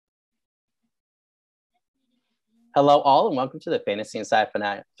Hello, all, and welcome to the Fantasy and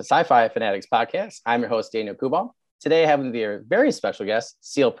Sci-Fi Fanatics podcast. I'm your host, Daniel Kubal. Today, I have with me a very special guest,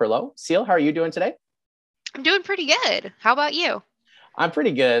 Seal Pierlot. Seal, how are you doing today? I'm doing pretty good. How about you? I'm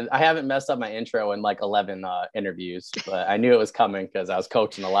pretty good. I haven't messed up my intro in like 11 interviews, but I knew it was coming because I was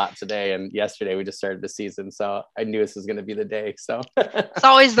coaching a lot today, and yesterday we just started the season, so I knew this was going to be the day. So It's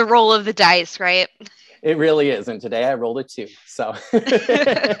always the roll of the dice, right? it really is, and today I rolled a 2. So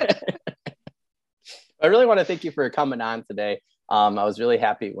I really want to thank you for coming on today. I was really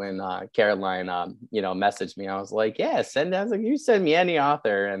happy when Caroline, messaged me. I was like, yeah, you send me any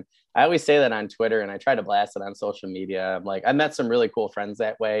author. And I always say that on Twitter, and I try to blast it on social media. I'm like, I met some really cool friends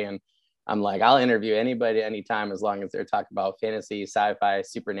that way. And I'm like, I'll interview anybody anytime, as long as they're talking about fantasy, sci-fi,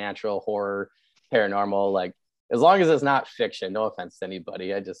 supernatural, horror, paranormal, like as long as it's not fiction. No offense to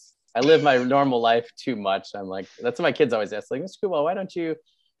anybody. I live my normal life too much. I'm like, that's what my kids always ask, like, Mr. Kubo, why don't you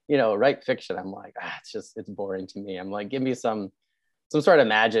write fiction? I'm like, it's boring to me. I'm like, give me some sort of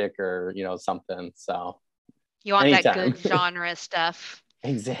magic or, something. So You want that anytime. good genre stuff.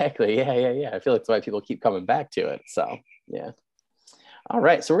 Exactly. Yeah. I feel like that's why people keep coming back to it. So yeah. All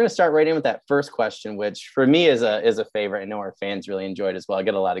right. So we're going to start right in with that first question, which for me is a favorite. I know our fans really enjoyed as well. I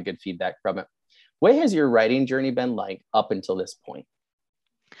get a lot of good feedback from it. What has your writing journey been like up until this point?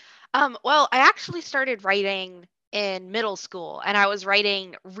 Well, I actually started writing in middle school, and I was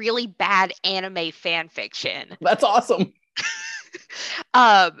writing really bad anime fan fiction. That's awesome.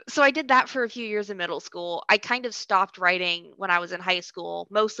 So I did that for a few years in middle school. I kind of stopped writing when I was in high school,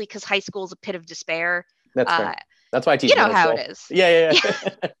 mostly because high school is a pit of despair. That's Uh, fair. That's why I teach you know middle how it school. is. Yeah.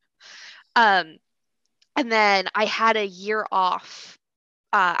 Yeah. Um, and then I had a year off.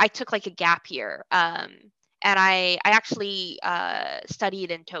 I took like a gap year. And I actually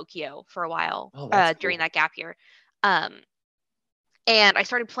studied in Tokyo for a while Oh, that's during cool. that gap year. Um, and I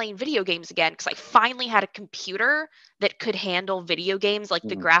started playing video games again because I finally had a computer that could handle video games. Like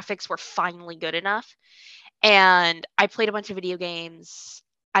the Mhm. graphics were finally good enough. And I played a bunch of video games.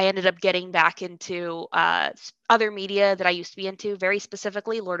 I ended up getting back into other media that I used to be into, very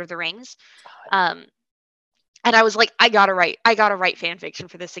specifically Lord of the Rings. Um, and I was like, I gotta write fan fiction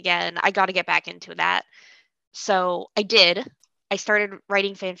for this again. I gotta get back into that. So I did. I started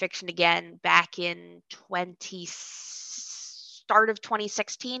writing fan fiction again back in 20 start of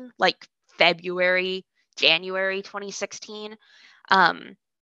 2016, like February, January 2016. Um,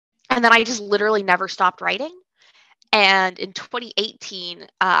 and then I just literally never stopped writing. And in 2018,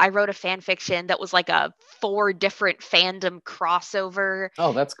 I wrote a fan fiction that was like a 4 different fandom crossover,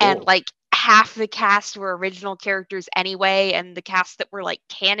 Oh, that's and cool. like half the cast were original characters anyway, and the cast that were like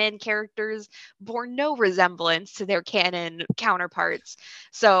canon characters bore no resemblance to their canon counterparts.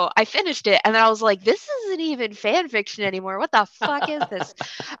 So I finished it, and then I was like, this isn't even fan fiction anymore. What the fuck is this?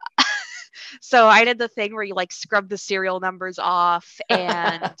 So I did the thing where you like scrub the serial numbers off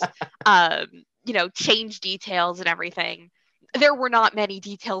and um, change details and everything. There were not many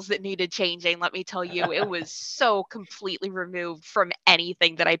details that needed changing, let me tell you. It was so completely removed from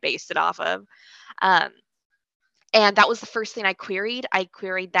anything that I based it off of. Um, and that was the first thing I queried. I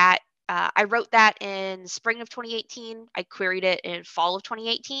queried that. I wrote that in spring of 2018. I queried it in fall of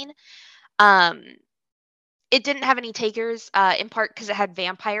 2018. Um, it didn't have any takers, in part because it had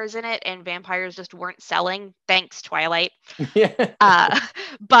vampires in it, and vampires just weren't selling. Thanks, Twilight. Yeah. Uh,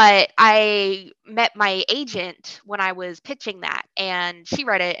 but I met my agent when I was pitching that, and she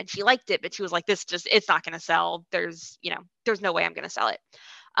read it and she liked it, but she was like, it's not going to sell. There's no way I'm going to sell it.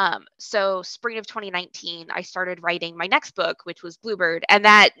 So spring of 2019, I started writing my next book, which was Bluebird, and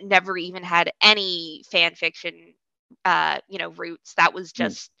that never even had any fan fiction, roots. That was Hmm.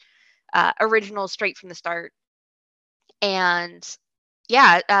 just original straight from the start. And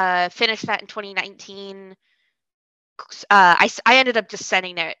yeah, finished that in 2019. I ended up just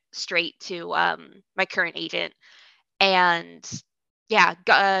sending it straight to my current agent, and yeah,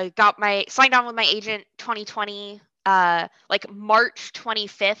 got my signed on with my agent 2020, like March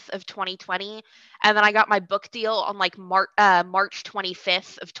 25th of 2020, and then I got my book deal on like March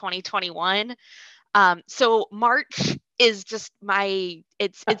 25th of 2021. So March is just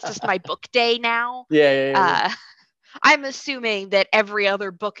it's just my book day now. Yeah. Uh, I'm assuming that every other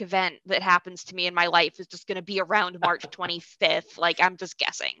book event that happens to me in my life is just going to be around March 25th. Like, I'm just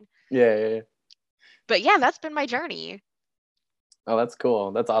guessing. Yeah. But yeah, that's been my journey. Oh, that's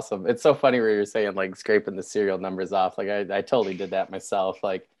cool. That's awesome. It's so funny where you're saying like scraping the serial numbers off. Like I totally did that myself.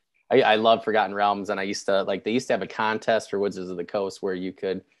 Like I love Forgotten Realms, and I used to like they used to have a contest for Wizards of the Coast where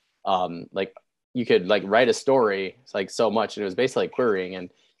like you could like write a story. It's like so much, and it was basically like querying, and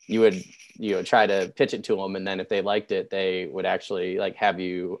you would try to pitch it to them, and then if they liked it, they would actually like have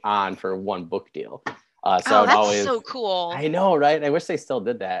you on for one book deal. So I Oh, would that's always, so cool. I know, right? I wish they still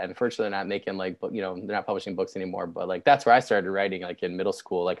did that. Unfortunately, they're not making like, they're not publishing books anymore. But like that's where I started writing, like in middle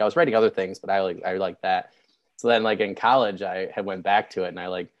school. Like I was writing other things, but I like that. So then, like in college, I had went back to it, and I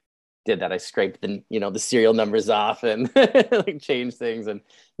like did that. I scraped the serial numbers off and like changed things and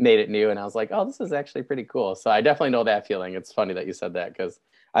made it new. And I was like, oh, this is actually pretty cool. So I definitely know that feeling. It's funny that you said that because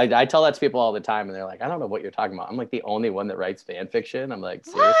I tell that to people all the time, and they're like, I don't know what you're talking about. I'm like the only one that writes fan fiction. I'm like,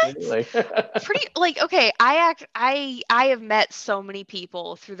 seriously, What? like. Pretty like okay, I have met so many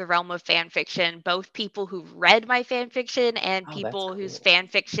people through the realm of fan fiction, both people who've read my fan fiction and Oh, that's people whose cool. fan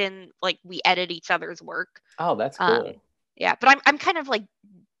fiction like we edit each other's work. Oh, that's Um cool. yeah, but I'm kind of like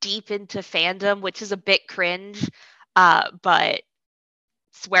deep into fandom, which is a bit cringe. But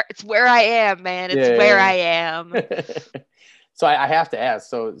it's where I am, man. It's where Yeah. I am. So I have to ask.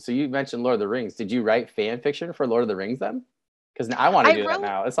 So you mentioned Lord of the Rings. Did you write fan fiction for Lord of the Rings then? Because I want to I do that wrote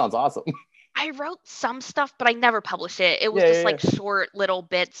now. It sounds awesome. I wrote some stuff, but I never published it. It was Yeah, just yeah, like yeah. short little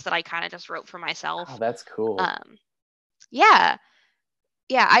bits that I kind of just wrote for Oh, myself. that's cool. Um, yeah.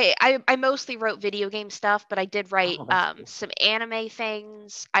 Yeah, I mostly wrote video game stuff, but I did write Oh, that's cool. some anime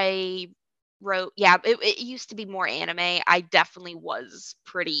things. I wrote, yeah, it used to be more anime. I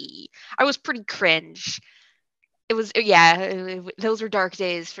was pretty cringe. It was, yeah, those were dark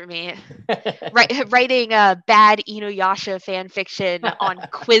days for me. Writing bad Inuyasha fan fiction on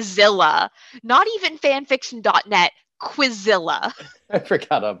Quizilla, not even fanfiction.net, Quizilla. I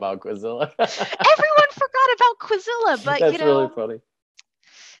forgot about Quizilla. Everyone forgot about Quizilla, but That's really funny.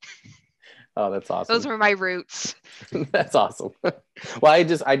 Oh, that's those awesome. were my roots. That's awesome. Well, I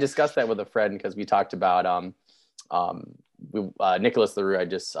discussed that with a friend because we talked about um Nicholas LaRue. I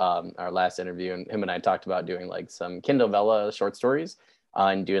just our last interview, and him and I talked about doing like some Kindle Vella short stories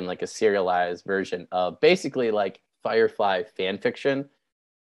and doing like a serialized version of basically like Firefly fan fiction,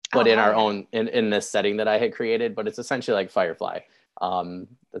 Oh, but in hell our yeah. own in this setting that I had created. But it's essentially like Firefly.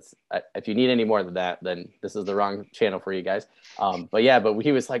 That's if you need any more than that, then this is the wrong channel for you guys. But yeah, but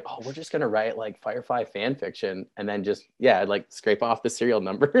he was like, oh, we're just gonna write like Firefly fan fiction, and then just like scrape off the serial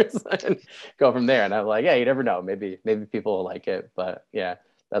numbers and go from there. And I'm like, yeah, you never know. Maybe people will like it. But yeah,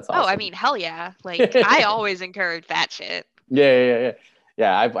 that's Oh, I awesome. mean, hell yeah. Like, I Yeah, always encourage that shit. yeah.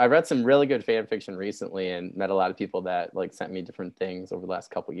 Yeah, I read some really good fan fiction recently and met a lot of people that like sent me different things over the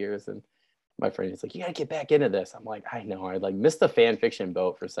last couple years. And my friend is like, you gotta get back into this. I'm like, I know, I like missed the fan fiction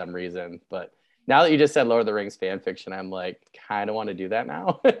boat for some reason, but now that you just said Lord of the Rings fan fiction, I'm like, kind of want to do that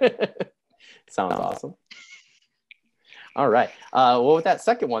now. Sounds awesome. All right. Well, with that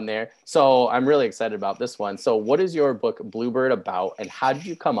second one there, so I'm really excited about this one. So, what is your book Bluebird about, and how did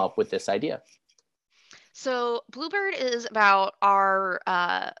you come up with this idea? So, Bluebird is about our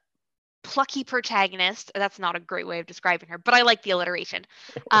plucky protagonist. That's not a great way of describing her, but I like the alliteration.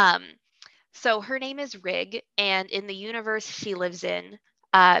 Um, so, her name is Rig, and in the universe she lives in,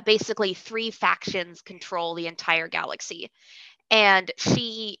 basically three factions control the entire galaxy. And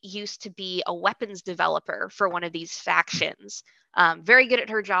she used to be a weapons developer for one of these factions. Very good at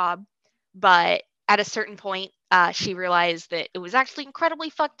her job, but at a certain point, she realized that it was actually incredibly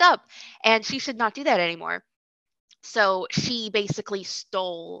fucked up and she should not do that anymore. So she basically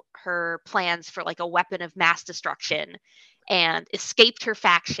stole her plans for like a weapon of mass destruction and escaped her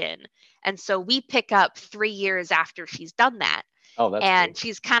faction. And so we pick up 3 years after she's done that, Oh, that's and cool.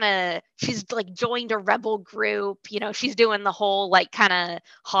 she's like joined a rebel group. She's doing the whole like kind of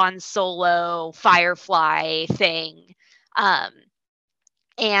Han Solo Firefly thing. um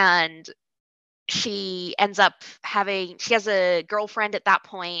and she has a girlfriend at that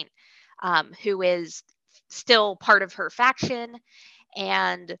point, who is still part of her faction.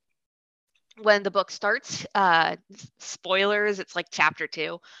 And when the book starts, spoilers, it's like chapter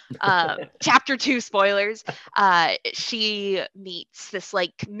two. Chapter two spoilers. She meets this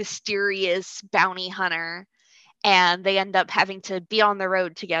like mysterious bounty hunter, and they end up having to be on the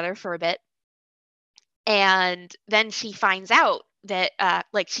road together for a bit. And then she finds out that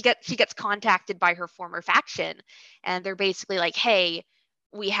like she gets contacted by her former faction, and they're basically like, "Hey,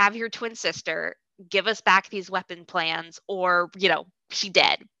 we have your twin sister. Give us back these weapon plans, or she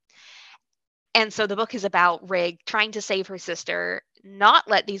dead." And so the book is about Rig trying to save her sister, not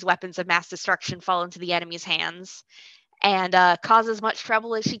let these weapons of mass destruction fall into the enemy's hands, and cause as much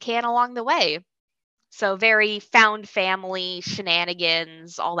trouble as she can along the way. So very found family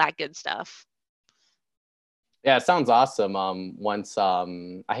shenanigans, all that good stuff. Yeah, it sounds awesome. Once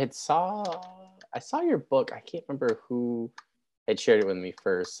I saw your book. I can't remember who had shared it with me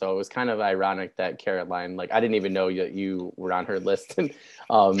first, so it was kind of ironic that Caroline, like, I didn't even know that you were on her list, and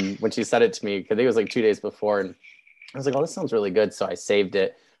when she said it to me, because it was like 2 days before, and I was like, oh, this sounds really good, so I saved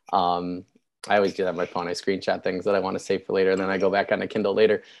it. I always do that on my phone. I screenshot things that I want to save for later, and then I go back on a Kindle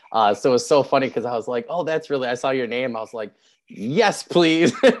later. So it was so funny because I was like, oh, that's really, I saw your name. I was like, yes,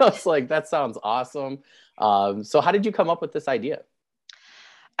 please. I was like, that sounds awesome. So how did you come up with this idea?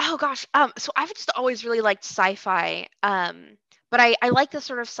 Oh gosh. So I've just always really liked sci-fi. But I like the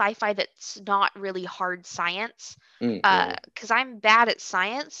sort of sci-fi that's not really hard science. Yeah, Because I'm bad at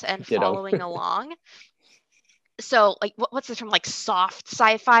science and ditto. following along. So like what's the term, like soft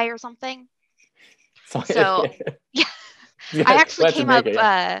sci-fi or something? So, So yeah, I yeah, actually glad to came make up it.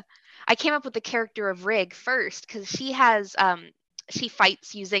 Yeah. I came up with the character of Rig first because she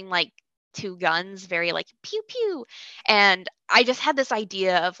fights using like two guns, very like pew pew. And I just had this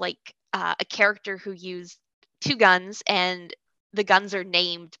idea of like a character who used two guns, and the guns are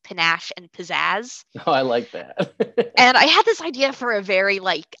named Panache and Pizzazz. Oh, I like that. And I had this idea for a very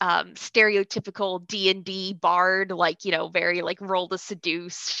like stereotypical D&D bard, like, very like roll to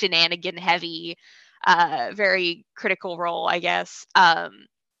seduce, shenanigan heavy, very critical role, I guess,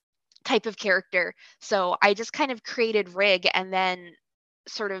 type of character. So I just kind of created Rig and then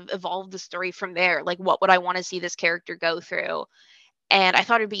sort of evolved the story from there. Like, what would I want to see this character go through? And I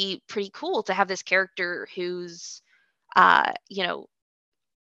thought it'd be pretty cool to have this character who's, you know,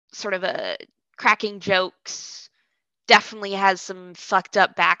 sort of a cracking jokes, definitely has some fucked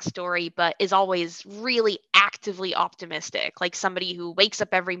up backstory, but is always really actively optimistic. Like somebody who wakes up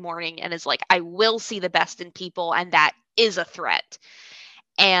every morning and is like, I will see the best in people, and that is a threat.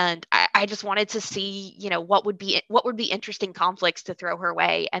 And I just wanted to see, what would be interesting conflicts to throw her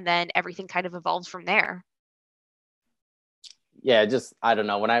way, and then everything kind of evolved from there. Yeah, just I don't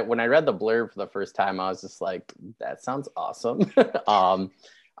know. When I read the blurb for the first time, I was just like, that sounds awesome.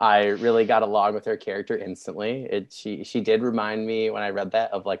 I really got along with her character instantly. She did remind me when I read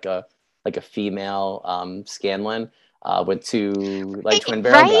that of like a female Scanlan with two like twin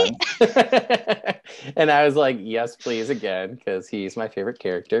barrel Right? guns. And I was like, yes, please again, because he's my favorite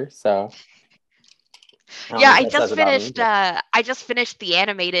character. So I don't Yeah, know if I that says just it about me, finished but the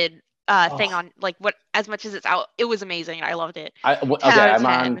animated thing oh, on like what as much as it's out. It was amazing. I loved it. 10 okay, out of I'm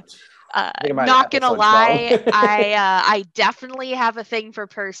on. 10. I think I'm on Not gonna episode 12. lie, I definitely have a thing for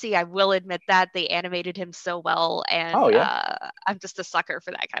Percy. I will admit that they animated him so well, Oh and yeah, I'm just a sucker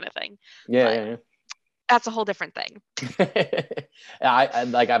for that kind of thing. yeah, But yeah, that's a whole different thing.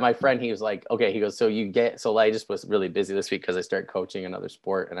 yeah. My friend, he was like, okay, he goes, so I just was really busy this week because I started coaching another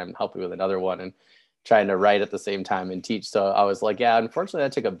sport and I'm helping with another one and trying to write at the same time and teach. So I was like, yeah, unfortunately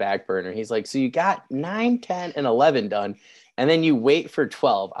that took a back burner. He's like, so you got 9, 10, and 11 done. And then you wait for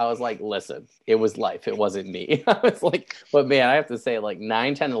 12. I was like, listen, it was life. It wasn't me. I was like, but man, I have to say like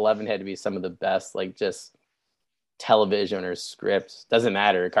 9, 10, and 11 had to be some of the best, like just television or script, doesn't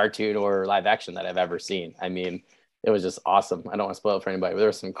matter, cartoon or live action that I've ever seen. I mean, it was just awesome. I don't want to spoil it for anybody, but there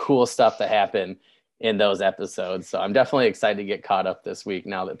was some cool stuff that happened in those episodes. So I'm definitely excited to get caught up this week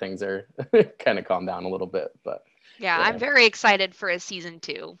now that things are kind of calmed down a little bit. But Yeah, I'm yeah. very excited for a season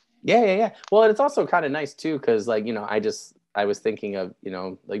 2. Yeah, yeah, yeah. Well, it's also kind of nice too, because like, I was thinking of,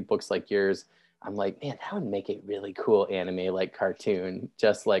 like books like yours. I'm like, man, that would make a really cool anime, like cartoon,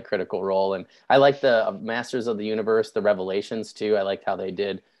 just like Critical Role. And I like the Masters of the Universe, the Revelations too. I liked how they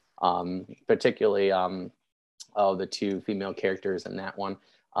did, particularly the two female characters in that one,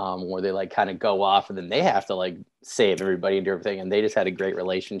 where they like kind of go off and then they have to like save everybody and do everything. And they just had a great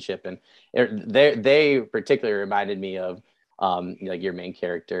relationship. And they particularly reminded me of like your main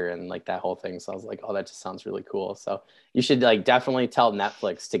character and like that whole thing. So I was like, oh, that just sounds really cool. So you should like definitely tell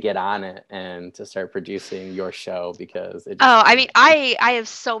Netflix to get on it and to start producing your show because it just Oh, I mean, I have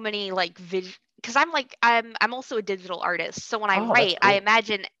so many like because I'm also a digital artist. So when I oh, that's write, I cool.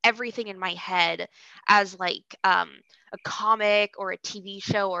 imagine everything in my head as like a comic or a TV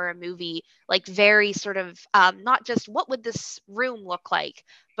show or a movie, like very sort of not just what would this room look like,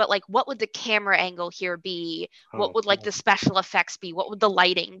 but like what would the camera angle here be? What Oh, would like cool. the special effects be? What would the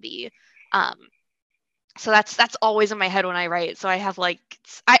lighting be? Um, so that's always in my head when I write. So I have like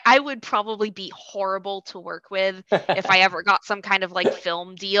I would probably be horrible to work with if I ever got some kind of like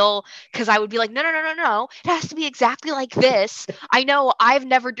film deal, because I would be like, no, no, no, no, no, it has to be exactly like this. I know I've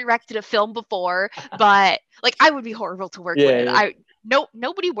never directed a film before, but like I would be horrible to work Yeah, with. yeah, I no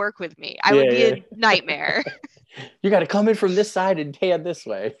nobody work with me. I would yeah, be yeah. a nightmare. You got to come in from this side and pan this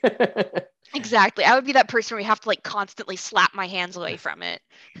way. Exactly. I would be that person where you have to like constantly slap my hands away from it.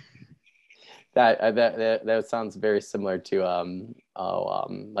 That sounds very similar to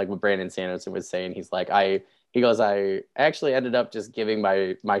like what Brandon Sanderson was saying. He goes, I actually ended up just giving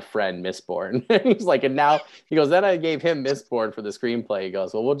my friend Mistborn. He's like, and now he goes, then I gave him Mistborn for the screenplay. He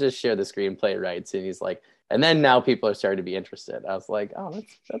goes, well, we'll just share the screenplay rights. And he's like, And then now people are starting to be interested. I was like, oh,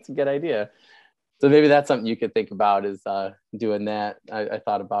 that's a good idea. So maybe that's something you could think about, is doing that. I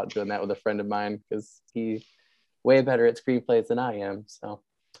thought about doing that with a friend of mine because he's way better at screenplays than I am. So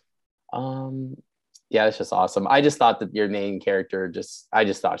yeah, it's just awesome. I just thought that your main character, I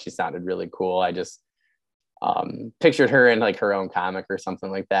just thought she sounded really cool. I just pictured her in like her own comic or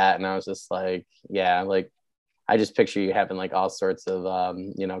something like that. And I was just like, yeah, like I just picture you having like all sorts of,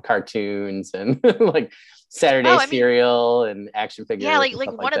 cartoons and like Saturday cereal and action figures. Yeah, and like stuff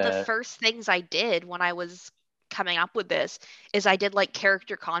one like of the that. first things I did when I was coming up with this is I did like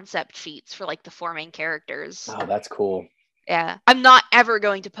character concept sheets for like the 4 main characters. Oh, that's cool. Yeah. I'm not ever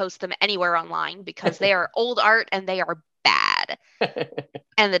going to post them anywhere online because they are old art and they are bad.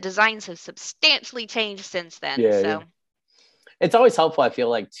 And the designs have substantially changed since then. Yeah, so yeah. It's always helpful, I feel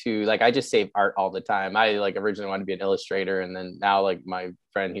like, to like, I just save art all the time. I like originally wanted to be an illustrator, and then now like my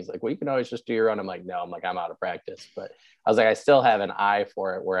friend, he's like, well, you can always just do your own. I'm like, no, I'm out of practice. But I was like, I still have an eye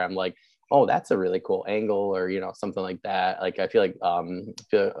for it, where I'm like, oh, that's a really cool angle, or something like that. Like I feel like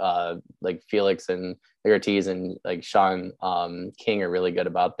Felix and Ortiz and like Sean King are really good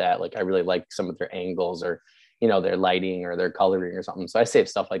about that. Like I really like some of their angles, or their lighting or their coloring or something. So I save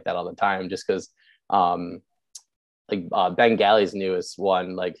stuff like that all the time, just because like Ben Galley's newest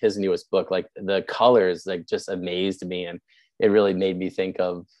one, like his newest book, like the colors like just amazed me, and it really made me think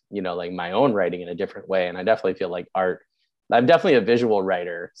of like my own writing in a different way. And I definitely feel like art, I'm definitely a visual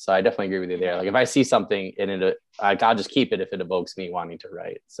writer, so I definitely agree with you there. Like if I see something in it, I'll just keep it if it evokes me wanting to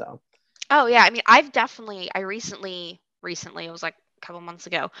write. So oh yeah, I mean I recently, it was like a couple months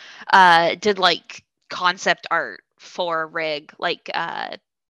ago, did like concept art for Rig, like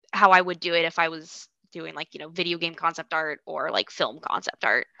how I would do it if I was doing like video game concept art or like film concept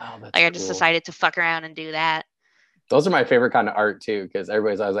art. Oh, that's like I cool. just decided to fuck around and do that. Those are my favorite kind of art too, because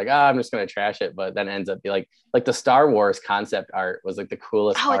everybody's always like, I'm just gonna trash it, but then it ends up be like the Star Wars concept art was like the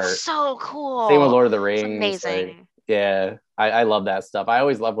coolest art. It's so cool. Same with Lord of the It's Rings. amazing. Like, yeah, I love that stuff. I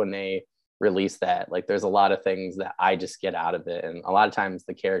always love when they release that. Like there's a lot of things that I just get out of it, and a lot of times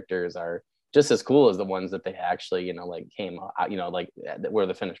the characters are just as cool as the ones that they actually like came out, like were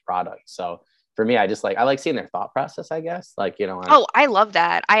the finished product. So for me, I like seeing their thought process, I guess. Like I love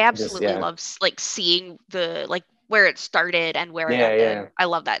that. I absolutely love like seeing the like where it started and where it ended. Yeah. I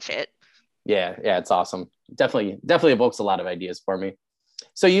love that shit. Yeah, it's awesome. Definitely evokes a lot of ideas for me.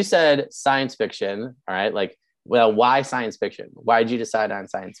 So you said science fiction, all right? Like, well, why science fiction? Why did you decide on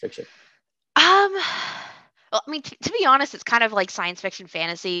science fiction? Well, I mean, to be honest, it's kind of like science fiction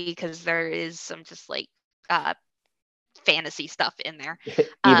fantasy, because there is some just like fantasy stuff in there.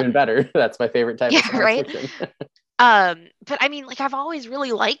 Even better. That's my favorite type of science fiction. But I mean, like I've always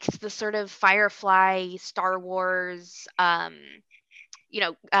really liked the sort of Firefly, Star Wars. I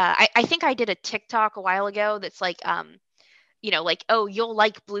think I did a TikTok a while ago that's like, like, oh, you'll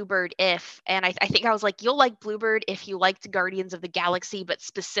like Bluebird if, and I think I was like, you'll like Bluebird if you liked Guardians of the Galaxy, but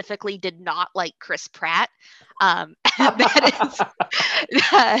specifically did not like Chris Pratt. That's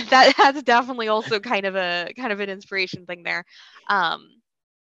definitely also kind of an inspiration thing there.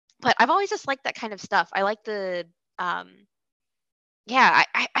 But I've always just liked that kind of stuff. I like the, I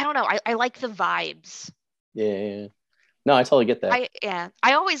don't know. I like the vibes. Yeah. No, I totally get that.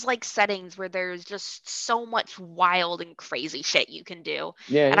 I always like settings where there's just so much wild and crazy shit you can do.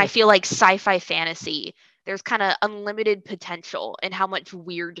 And I feel like sci-fi fantasy, there's kind of unlimited potential in how much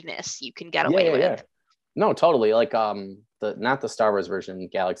weirdness you can get away with. Yeah. No, totally. Like not the Star Wars version,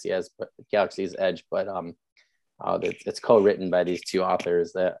 Galaxy's Edge, but it's co-written by these two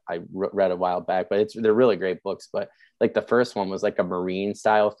authors that I read a while back. But they're really great books. But like the first one was like a Marine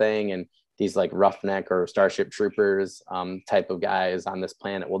style thing, and these like roughneck or Starship Troopers type of guys on this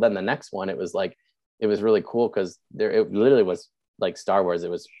planet. Well, then the next one, it was really cool because it literally was like Star Wars. It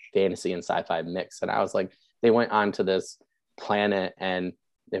was fantasy and sci-fi mix. And I was like, they went on to this planet, and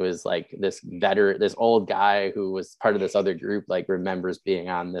it was like this old guy who was part of this other group, like remembers being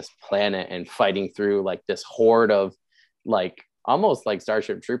on this planet and fighting through like this horde of like almost like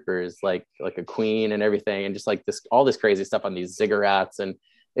Starship Troopers, like a queen and everything. And just like all this crazy stuff on these ziggurats. And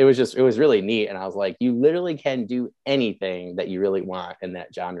it was really neat. And I was like, you literally can do anything that you really want in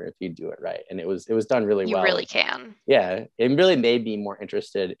that genre if you do it right. And it was done really well. You really can. Yeah. It really made me more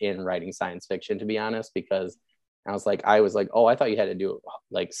interested in writing science fiction, to be honest, because I was like, oh, I thought you had to do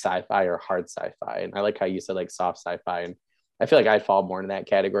like sci-fi or hard sci-fi. And I like how you said like soft sci-fi. And I feel like I'd fall more in that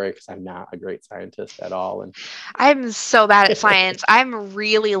category because I'm not a great scientist at all. And I'm so bad at science. I'm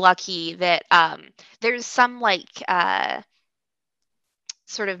really lucky that there's some like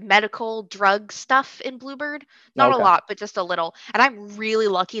sort of medical drug stuff in Bluebird. Not a Okay. lot, but just a little. And I'm really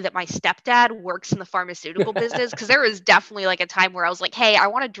lucky that my stepdad works in the pharmaceutical business, because there was definitely like a time where I was like, hey, I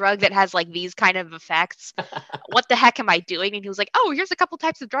want a drug that has like these kind of effects. What the heck am I doing? And he was like, oh, here's a couple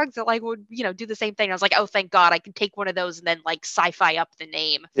types of drugs that like would, do the same thing. And I was like, oh, thank God I can take one of those and then like sci-fi up the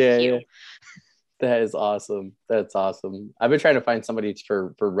name. Yeah, yeah. Phew. That is awesome. That's awesome. I've been trying to find somebody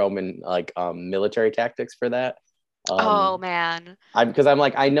for Roman like military tactics for that. Oh Um man. I'm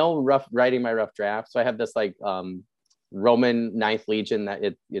like I know rough writing my rough draft. So I have this like Roman Ninth Legion that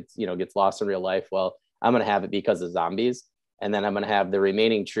it's gets lost in real life. Well, I'm gonna have it because of zombies. And then I'm gonna have the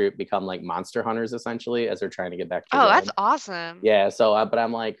remaining troop become like monster hunters essentially as they're trying to get back to Oh, that's Rome. awesome. Yeah, so but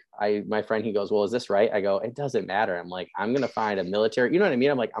I'm like, my friend he goes, well, is this right? I go, it doesn't matter. I'm like, I'm gonna find a military, you know what I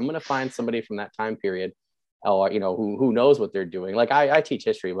mean? I'm like, I'm gonna find somebody from that time period, or who knows what they're doing. Like I teach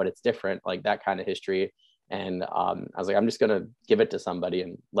history, but it's different, like that kind of history. And I was like, I'm just gonna give it to somebody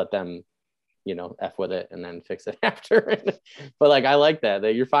and let them, f with it and then fix it after. But like I like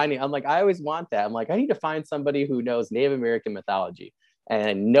that you're finding. I'm like, I always want that. I'm like, I need to find somebody who knows Native American mythology.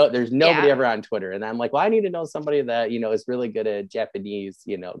 And no, there's nobody Yeah. ever on Twitter. And I'm like, well, I need to know somebody that, is really good at Japanese,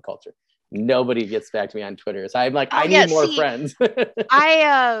 culture. Nobody gets back to me on Twitter. So I'm like, Oh I yeah, need more see, friends.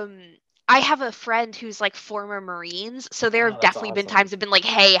 I I have a friend who's like former Marines, so there Oh, have that's definitely been times awesome. I've been like,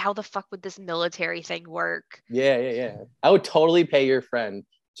 "Hey, how the fuck would this military thing work?" Yeah, yeah, yeah. I would totally pay your friend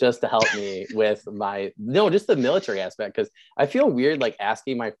just to help me with my no, just the military aspect because I feel weird like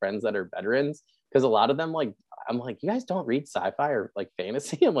asking my friends that are veterans because a lot of them like I'm like you guys don't read sci-fi or like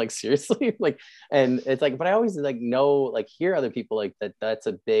fantasy. I'm like seriously like and it's like but I always like know like hear other people like that's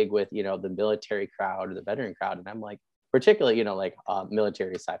a big with the military crowd or the veteran crowd and I'm like particularly like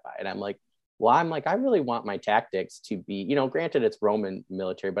military sci-fi and I'm like well, I'm like, I really want my tactics to be, granted it's Roman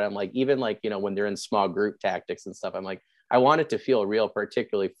military, but I'm like, even like, when they're in small group tactics and stuff, I'm like, I want it to feel real,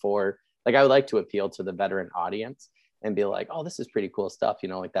 particularly for like, I would like to appeal to the veteran audience and be like, oh, this is pretty cool stuff,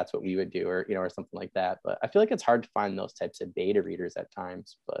 like that's what we would do or, or something like that. But I feel like it's hard to find those types of beta readers at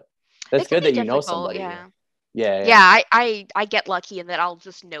times, but that's It can good be that you know difficult, somebody. yeah. Yeah. Yeah, Yeah. I get lucky in that I'll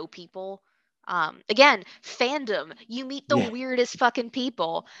just know people. Again, fandom, you meet the Yeah. weirdest fucking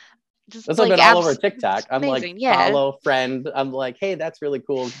people. Just That's what I've like been all over abs TikTok. it's I'm like amazing. Yeah. follow friend. I'm like, hey, that's really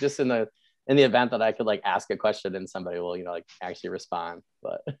cool. Just in the event that I could like ask a question and somebody will like actually respond.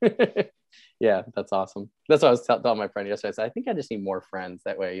 But yeah, that's awesome. That's what I was telling my friend yesterday. I said I think I just need more friends.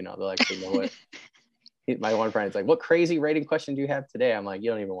 That way, they'll actually know it. My one friend is like, "What crazy rating question do you have today?" I'm like,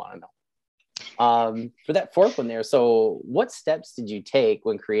 "You don't even want to know." For that fourth one there. So, what steps did you take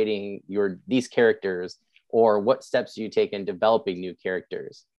when creating these characters, or what steps do you take in developing new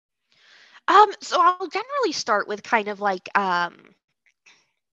characters? So I'll generally start with kind of like a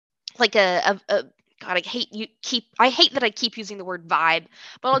God, I hate that I keep using the word vibe,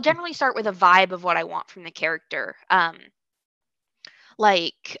 but I'll generally start with a vibe of what I want from the character.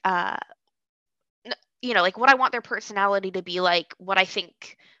 Like like what I want their personality to be like, what I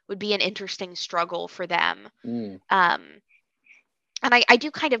think would be an interesting struggle for them. Mm, Um, and I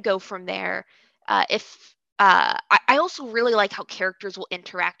do kind of go from there. If I also really like how characters will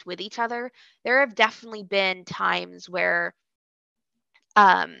interact with each other. There have definitely been times where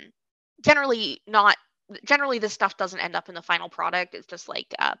um, generally not generally this stuff doesn't end up in the final product. It's just like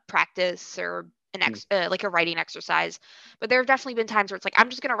practice or mm. like a writing exercise. But there have definitely been times where it's like I'm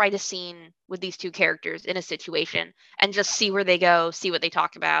just going to write a scene with these two characters in a situation and just see where they go, see what they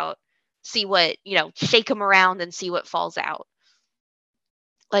talk about, see what, shake them around and see what falls out.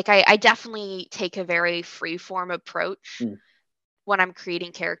 Like I definitely take a very free form approach Mm. when I'm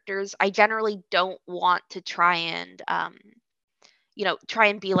creating characters. I generally don't want to try and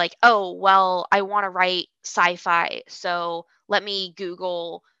be like, oh, well, I want to write sci-fi, so let me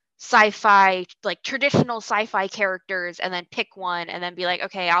Google sci-fi, like traditional sci-fi characters, and then pick one, and then be like,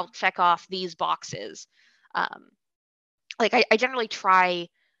 okay, I'll check off these boxes. Um, like I generally try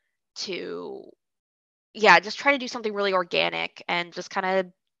to, yeah, just try to do something really organic and just kind of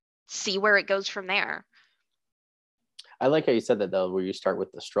see where it goes from there. I like how you said that though, where you start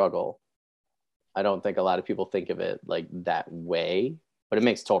with the struggle. I don't think a lot of people think of it like that way, but it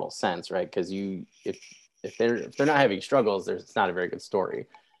makes total sense, right? Because if they're not having struggles, it's not a very good story,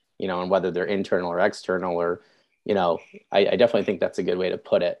 and whether they're internal or external, or I definitely think that's a good way to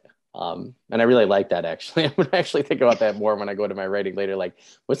put it. And I really like that actually. I'm gonna actually think about that more when I go to my writing later. Like,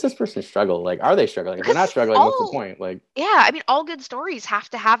 what's this person's struggle? Like, are they struggling? If they're not Because struggling, what's the all point? Like, Yeah, I mean, all good stories have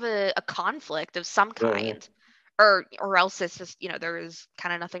to have a conflict of some yeah, kind, or else it's just, there is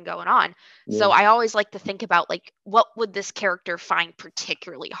kind of nothing going on. So yeah. I always like to think about like what would this character find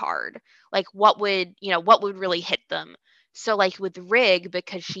particularly hard? Like what would really hit them? So like with Rig,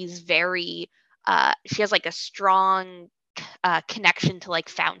 because she's very she has like a strong connection to like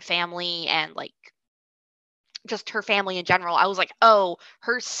found family and like just her family in general. I was like, oh,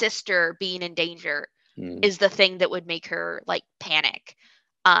 her sister being in danger Mm. is the thing that would make her like panic.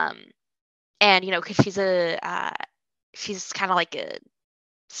 Um, and you know, because she's kind of like a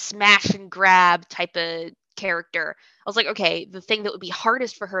smash and grab type of character. I was like, okay, the thing that would be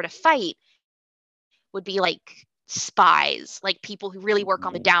hardest for her to fight would be like spies, like people who really work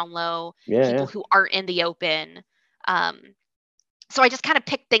on the down low, Yeah, people yeah. who aren't in the open. Um, so I just kind of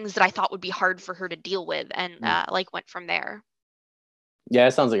picked things that I thought would be hard for her to deal with, and Mm. like went from there. Yeah,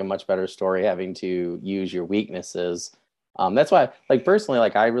 it sounds like a much better story having to use your weaknesses. That's why, like personally,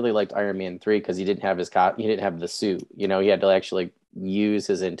 like I really liked Iron Man 3 because he didn't have he didn't have the suit. You know, he had to actually use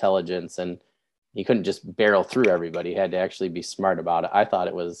his intelligence and he couldn't just barrel through everybody. He had to actually be smart about it. I thought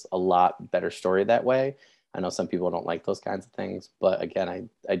it was a lot better story that way. I know some people don't like those kinds of things, but again,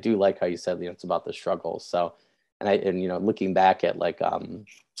 I do like how you said, you know, it's about the struggle. So, and you know, looking back at like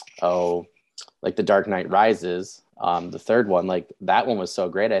oh like the Dark Knight Rises, the third one, like that one was so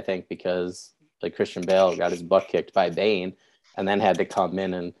great, I think, because like Christian Bale got his butt kicked by Bane and then had to come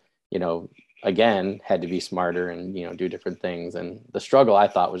in and, you know, again, had to be smarter and, you know, do different things. And the struggle I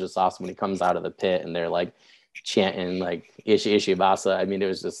thought was just awesome when he comes out of the pit and they're like chanting like Ishi Ishi Basa. I mean, it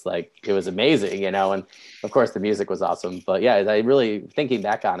was just like, it was amazing, you know, and of course the music was awesome. But yeah, I really, thinking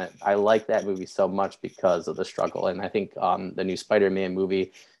back on it, I like that movie so much because of the struggle. And I think the new Spider-Man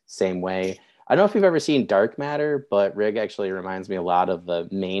movie, same way. I don't know if you've ever seen Dark Matter, but Rig actually reminds me a lot of the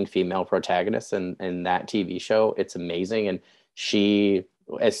main female protagonist in that TV show. It's amazing. And she,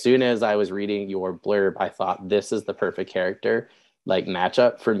 as soon as I was reading your blurb, I thought this is the perfect character, like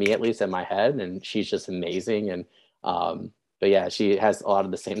matchup for me, at least in my head. And she's just amazing. And, but yeah, she has a lot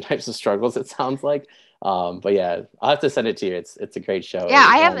of the same types of struggles, it sounds like. But yeah, I'll have to send it to you. It's a great show.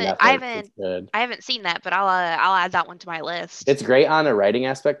 Yeah, It's on Netflix. It's good. I haven't seen that, but I'll add that one to my list. It's great on a writing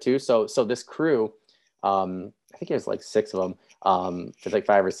aspect too. So this crew, I think there's like six of them. There's like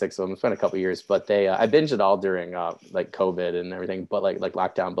five or six of them. It's been a couple years, but they I binged it all during like COVID and everything, but like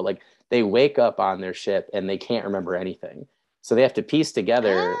lockdown. But like they wake up on their ship and they can't remember anything, so they have to piece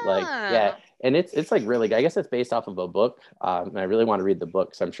together like yeah. Oh. And it's like really, I guess it's based off of a book. And I really want to read the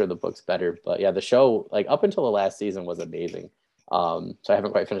book, so I'm sure the book's better. But yeah, the show like up until the last season was amazing. So I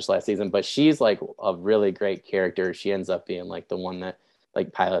haven't quite finished last season, but she's like a really great character. She ends up being like the one that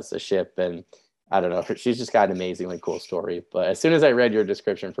like pilots the ship, and I don't know, she's just got an amazingly cool story. But as soon as I read your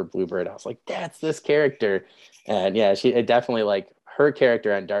description for Bluebird, I was like, that's this character, and yeah, it definitely like her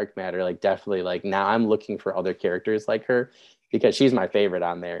character on Dark Matter, like definitely like now I'm looking for other characters like her because she's my favorite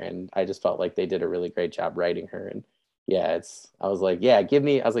on there, and I just felt like they did a really great job writing her, and yeah, I was like, yeah, give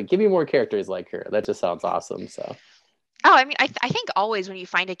me more characters like her. That just sounds awesome. So. Oh, I mean, I think always when you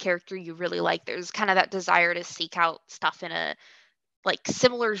find a character you really like, there's kind of that desire to seek out stuff in a like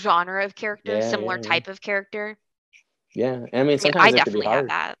similar genre of character, Yeah, similar yeah, yeah. type of character. Yeah. I mean, I mean, I sometimes it could be definitely have hard.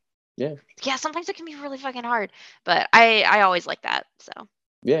 that. Yeah. Yeah, sometimes it can be really fucking hard, but I always like that. So.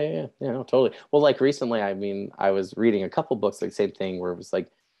 Yeah, yeah, yeah. Yeah, no, totally. Well, like recently, I mean, I was reading a couple books, like same thing, where it was like,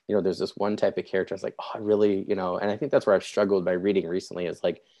 you know, there's this one type of character. I was like, oh, I really, you know, and I think that's where I've struggled by reading recently is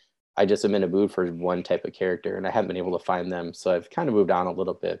like, I just am in a mood for one type of character, and I haven't been able to find them. So I've kind of moved on a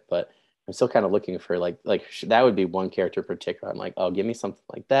little bit, but I'm still kind of looking for that would be one character in particular. I'm like, oh, give me something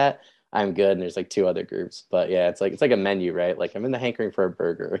like that. I'm good. And there's like two other groups, but yeah, it's like a menu, right? Like I'm in the hankering for a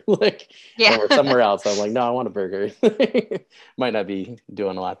burger, like, Yeah. or somewhere else. I'm like, no, I want a burger. Might not be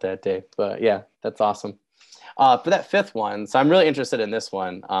doing a lot that day, but yeah, that's awesome. For that fifth one, so I'm really interested in this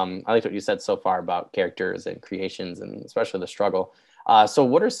one. I liked what you said so far about characters and creations, and especially the struggle. So,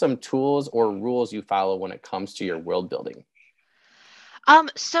 what are some tools or rules you follow when it comes to your world building?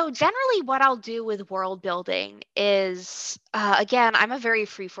 So generally what I'll do with world building is, again, I'm a very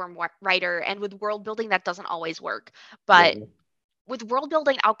freeform writer, and with world building that doesn't always work. But Yeah. with world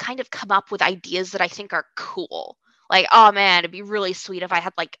building, I'll kind of come up with ideas that I think are cool. Like, oh man, it'd be really sweet if I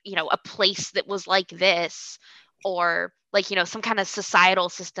had like, you know, a place that was like this, or like, you know, some kind of societal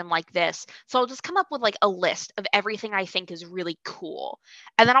system like this. So I'll just come up with like a list of everything I think is really cool.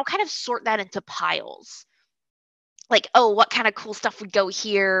 And then I'll kind of sort that into piles. Like, oh, what kind of cool stuff would go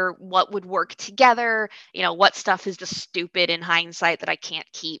here? What would work together? You know, what stuff is just stupid in hindsight that I can't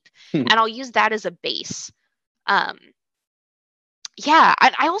keep? And I'll use that as a base. Um, yeah,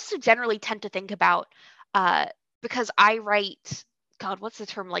 I also generally tend to think about uh, because I write, God, what's the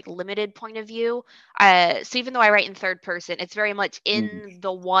term? Like limited point of view. So even though I write in third person, it's very much Mm. in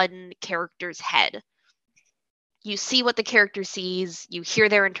the one character's head. You see what the character sees, you hear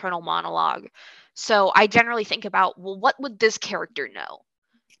their internal monologue. So I generally think about, well, what would this character know?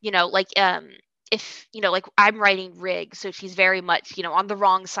 Like if like I'm writing Rig, so she's very much on the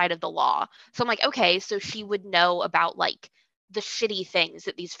wrong side of the law. So I'm like, okay, so she would know about like the shitty things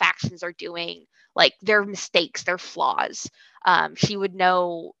that these factions are doing, like their mistakes, their flaws. She would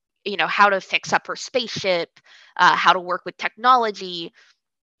know how to fix up her spaceship, how to work with technology.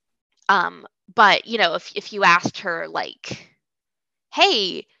 But if you asked her like,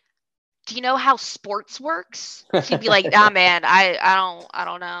 hey, do you know how sports works? She'd be like, nah, man, I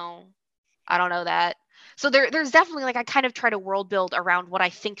don't know that. So there's definitely like I kind of try to world build around what I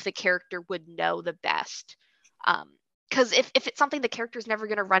think the character would know the best. Because if it's something the character's never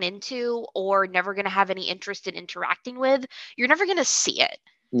going to run into or never going to have any interest in interacting with, you're never going to see it.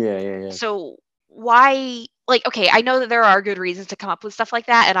 Yeah. So why, like, okay, I know that there are good reasons to come up with stuff like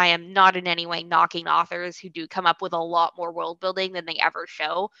that, and I am not in any way knocking authors who do come up with a lot more world building than they ever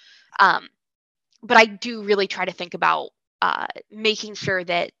show. But I do really try to think about making sure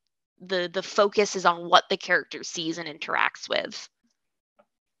that the focus is on what the character sees and interacts with.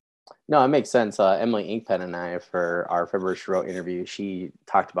 No, it makes sense. Emily Inkpen and I, for our February She Wrote interview, she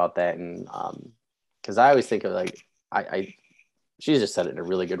talked about that, and because I always think of like I she just said it in a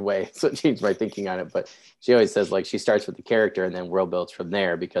really good way, so it changed my thinking on it. But she always says like she starts with the character and then world builds from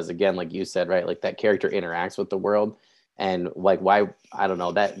there, because again, like you said, right, like that character interacts with the world, and like why, I don't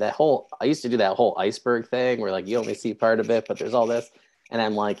know, that whole, I used to do that whole iceberg thing where like you only see part of it, but there's all this, and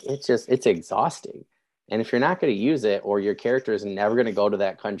I'm like, it's exhausting. And if you're not going to use it, or your character is never going to go to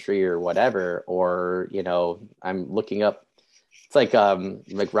that country or whatever, or I'm looking up, it's like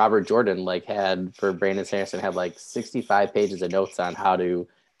Robert Jordan like had for Brandon Sanderson had like 65 pages of notes on how to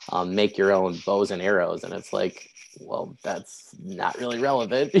make your own bows and arrows, and it's like, well, that's not really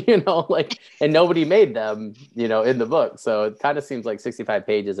relevant, like, and nobody made them, in the book, so it kind of seems like 65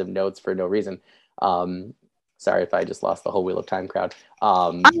 pages of notes for no reason. Sorry if I just lost the whole Wheel of Time crowd.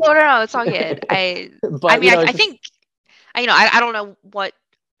 Oh, no, it's all good. I But mean, I it's just, think I don't know what.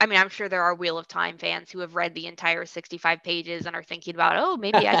 I mean, I'm sure there are Wheel of Time fans who have read the entire 65 pages and are thinking about, oh,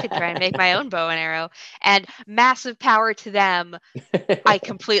 maybe I could try and make my own bow and arrow. And massive power to them. I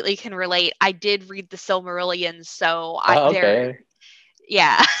completely can relate. I did read the Silmarillion, so oh, okay.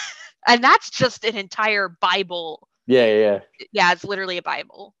 yeah. And that's just an entire Bible. Yeah. Yeah, it's literally a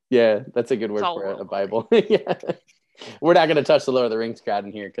Bible. Yeah, that's a good It's word all for it, a world Bible. Yeah. We're not going to touch the Lord of the Rings crowd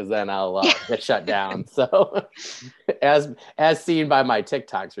in here, because then I'll get shut down. So, as seen by my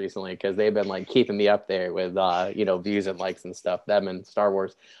TikToks recently, because they've been like keeping me up there with views and likes and stuff. Them and Star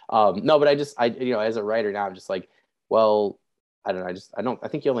Wars. No, but I as a writer now, I'm just like, well, I don't know. I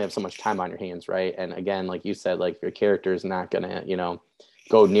think you only have so much time on your hands, right? And again, like you said, like your character is not gonna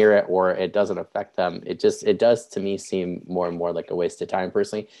go near it, or it doesn't affect them. It does to me seem more and more like a waste of time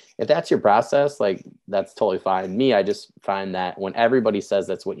personally. If that's your process, like that's totally fine. Me, I just find that when everybody says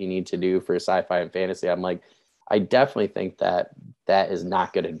that's what you need to do for sci-fi and fantasy, I'm like, I definitely think that is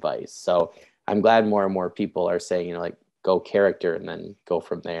not good advice. So I'm glad more and more people are saying, like, go character and then go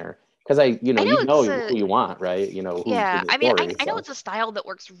from there. Because I know who you want, right? Who's in yeah, the I mean, story. I know So it's a style that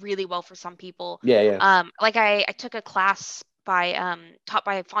works really well for some people. yeah. Like I took a class by taught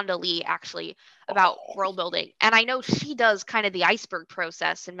by Fonda Lee actually about world building, and I know she does kind of the iceberg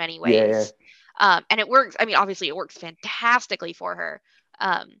process in many Yeah. ways. And it works. I mean, obviously, it works fantastically for her.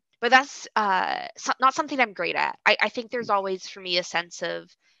 But that's not something I'm great at. I think there's always for me a sense of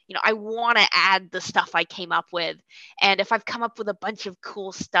I want to add the stuff I came up with, and if I've come up with a bunch of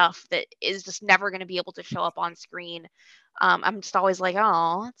cool stuff that is just never going to be able to show up on screen, I'm just always like,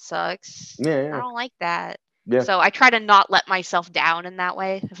 oh, that sucks. I Yeah. don't like that. Yeah. So I try to not let myself down in that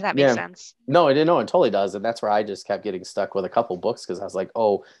way, if that makes Yeah. sense. No, I didn't know. It totally does. And that's where I just kept getting stuck with a couple books, because I was like,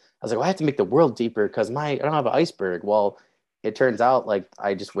 oh, well, I have to make the world deeper because I don't have an iceberg. Well, it turns out like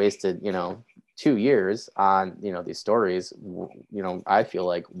I just wasted, 2 years on, these stories, I feel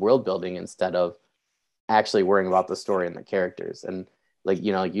like world building instead of actually worrying about the story and the characters. And like,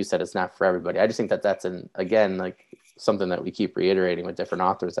 like you said, it's not for everybody. I just think that that's again, like something that we keep reiterating with different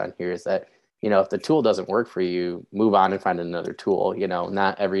authors on here is that, if the tool doesn't work for you, move on and find another tool.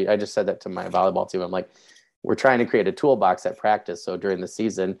 I just said that to my volleyball team. I'm like, we're trying to create a toolbox at practice. So during the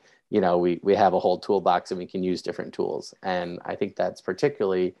season, we have a whole toolbox and we can use different tools. And I think that's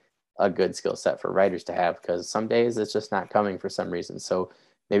particularly a good skill set for writers to have, because some days it's just not coming for some reason. So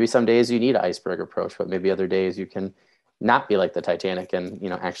maybe some days you need an iceberg approach, but maybe other days you can not be like the Titanic and,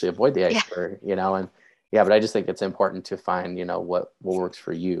 actually avoid the Yeah. iceberg, and yeah, but I just think it's important to find, what works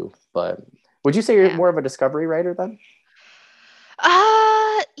for you. But would you say you're Yeah. more of a discovery writer then?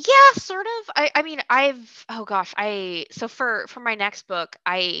 Yeah, sort of. I mean, oh gosh, so for my next book,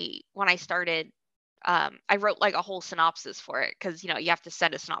 when I started, I wrote like a whole synopsis for it because you have to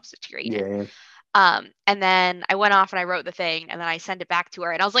send a synopsis to your agent. Yeah. And then I went off and I wrote the thing, and then I sent it back to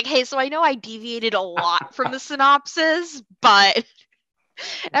her, and I was like, hey, so I know I deviated a lot from the synopsis, but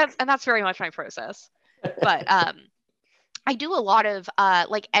and that's very much my process. But I do a lot of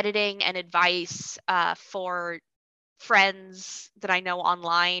like editing and advice for friends that I know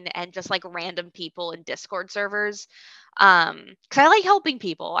online and just like random people in Discord servers. Because I like helping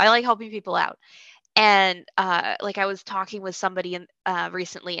people. I like helping people out. And like I was talking with somebody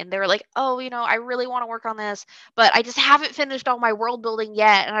recently, and they were like, "Oh, I really want to work on this, but I just haven't finished all my world building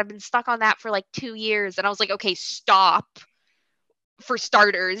yet, and I've been stuck on that for like 2 years." And I was like, "Okay, stop. For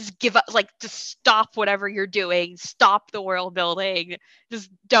starters, give up. Like, just stop whatever you're doing. Stop the world building.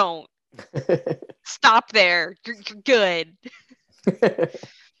 Just don't stop there. You're good."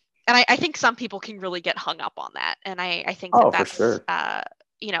 And I think some people can really get hung up on that, and I think that Oh, for that's sure.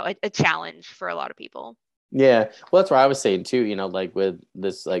 a challenge for a lot of people. Yeah. Well, that's what I was saying too, like with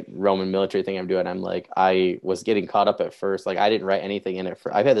this like Roman military thing I'm doing, I'm like, I was getting caught up at first. Like I didn't write anything in it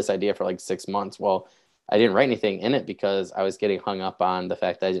I've had this idea for like 6 months. Well, I didn't write anything in it because I was getting hung up on the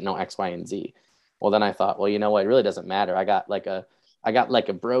fact that I didn't know X, Y, and Z. Well, then I thought, well, you know what? It really doesn't matter. I got like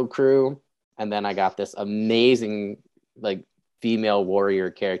a bro crew, and then I got this amazing like female warrior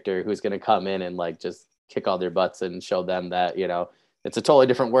character who's gonna come in and like just kick all their butts and show them that, it's a totally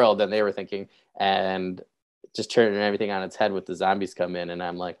different world than they were thinking. And just turning everything on its head with the zombies come in. And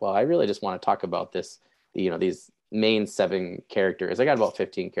I'm like, well, I really just want to talk about this, these main 7 characters. I got about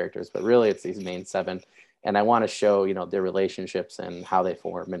 15 characters, but really it's these main 7. And I want to show, their relationships and how they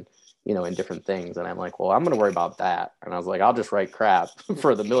form and, in different things. And I'm like, well, I'm going to worry about that. And I was like, I'll just write crap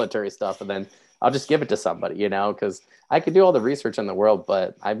for the military stuff. And then I'll just give it to somebody, because I could do all the research in the world,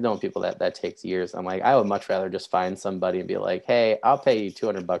 but I've known people that takes years. I'm like, I would much rather just find somebody and be like, hey, I'll pay you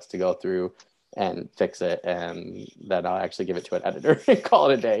 $200 to go through and fix it, and then I'll actually give it to an editor and call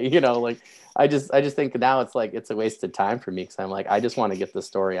it a day. Like I just think now it's like it's a waste of time for me because I'm like I just want to get the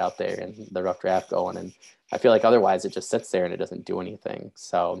story out there and the rough draft going, and I feel like otherwise it just sits there and it doesn't do anything.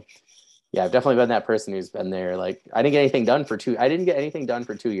 So yeah, I've definitely been that person who's been there. Like I didn't get anything done for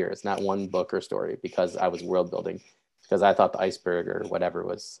 2 years, not one book or story, because I was world building because I thought the iceberg or whatever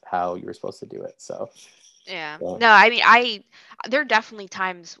was how you were supposed to do it. So Yeah. yeah. No, I mean, there are definitely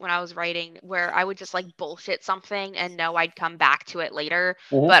times when I was writing where I would just like bullshit something and know I'd come back to it later.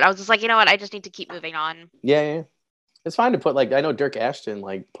 Mhm. But I was just like, you know what? I just need to keep moving on. Yeah. It's fine to put like I know Dirk Ashton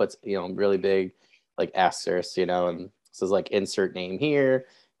like puts really big like asterisks, and says like insert name here,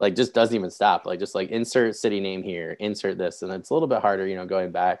 like just doesn't even stop, like just like insert city name here, insert this, and it's a little bit harder,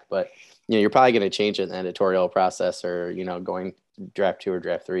 going back, but you're probably going to change it in the editorial process or going draft 2 or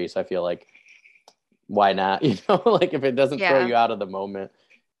draft 3. So I feel like why not, like if it doesn't throw Yeah. you out of the moment,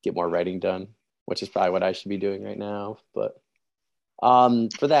 get more writing done, which is probably what I should be doing right now. But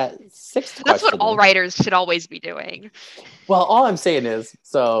for that 6th That's what all question. writers should always be doing. Well, all I'm saying is,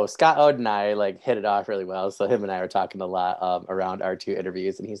 so Scott Ode and I like hit it off really well. So him and I were talking a lot around our 2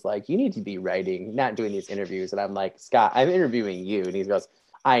 interviews, and he's like, "You need to be writing, not doing these interviews." And I'm like, "Scott, I'm interviewing you," and he goes,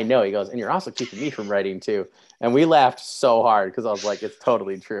 "I know." He goes, "And you're also keeping me from writing too." And we laughed so hard because I was like, "It's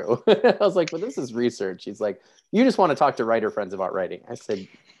totally true." I was like, "But this is research." He's like, "You just want to talk to writer friends about writing." I said,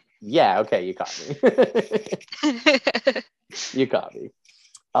 "Yeah, okay, you caught me." You caught me.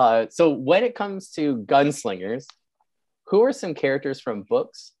 So when it comes to gunslingers, who are some characters from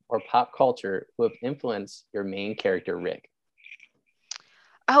books or pop culture who have influenced your main character, Rick?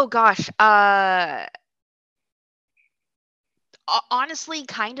 Oh gosh. Honestly,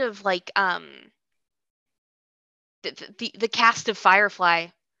 kind of like the cast of Firefly.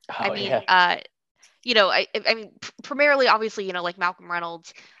 I Oh mean, yeah, I mean, primarily, obviously, like Malcolm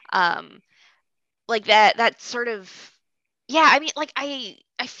Reynolds, um, like that sort of, yeah. I mean, like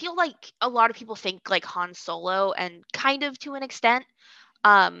I feel like a lot of people think like Han Solo, and kind of to an extent,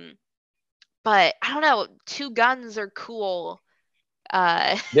 um, but I don't know. Two guns are cool.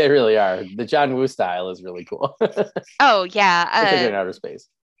 Uh, they really are. The John Woo style is really cool, oh yeah. particularly in outer space.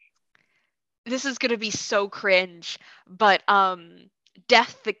 This is gonna be so cringe, but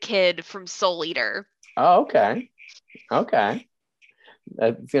Death the Kid from Soul Eater. Oh, okay, okay.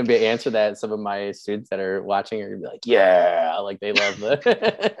 That's gonna be an answer that some of my students that are watching are gonna be like, yeah, like they love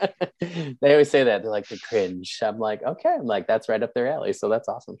the. They always say that they're like the cringe. I'm like, okay, I'm like that's right up their alley. So that's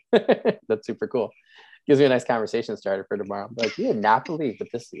awesome. That's super cool. Gives me a nice conversation starter for tomorrow. I'm like, you would not believe what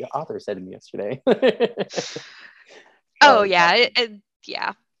this author said to me yesterday. Oh Oh, yeah, awesome.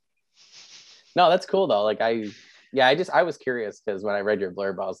 yeah. No, that's cool though. Like I was curious because when I read your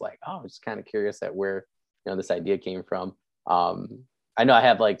blurb, I was like, oh, I'm just kind of curious at where this idea came from. Um, I know I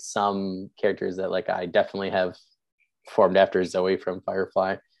have like some characters that like I definitely have formed after Zoe from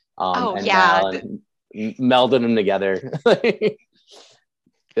Firefly, Oh and yeah. Mal, and melded them together. I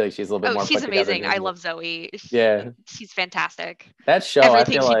feel like she's a little bit Oh, more she's put together amazing. than I him. love Zoe. Yeah, She's fantastic. that show, I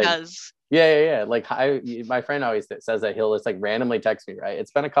Everything feel she like, does. yeah. Like my friend always says that he'll just like randomly text me, right?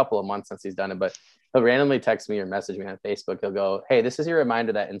 It's been a couple of months since he's done it, but he'll randomly text me or message me on Facebook. He'll go, "Hey, this is your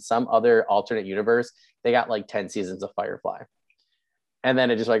reminder that in some other alternate universe, they got like 10 seasons of Firefly." And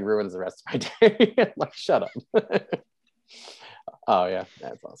then it just like ruins the rest of my day. I'm like, shut up. Oh yeah,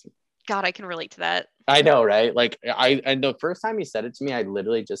 that's awesome. God, I can relate to that. I know, right? Like and the first time he said it to me, I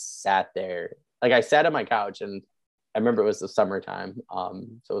literally just sat there. Like I sat on my couch, and I remember it was the summertime. So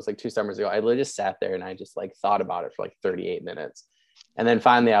it was like 2 summers ago. I literally just sat there and I just like thought about it for like 38 minutes. And then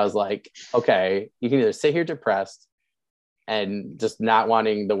finally I was like, okay, you can either sit here depressed and just not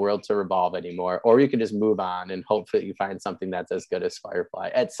wanting the world to revolve anymore, or you can just move on and hope that you find something that's as good as Firefly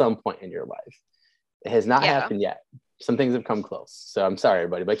at some point in your life. It has not Yeah. happened yet. Some things have come close. So I'm sorry,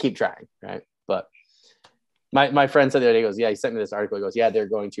 everybody, but keep trying, right? But my friend said the other day, he goes, yeah, he sent me this article. He goes, yeah, they're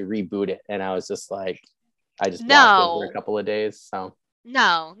going to reboot it. And I was just like, I just blocked it for a No. couple of days. So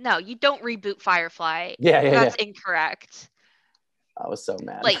No, you don't reboot Firefly. yeah. That's incorrect. I was so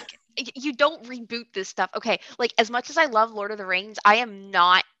mad. Like, you don't reboot this stuff. Okay, like as much as I love Lord of the Rings, I am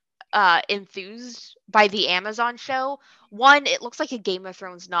not enthused by the Amazon show. One, it looks like a Game of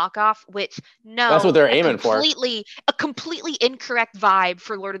Thrones knockoff, which That's what no, they're aiming for. a completely incorrect vibe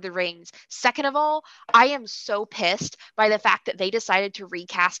for Lord of the Rings. Second of all, I am so pissed by the fact that they decided to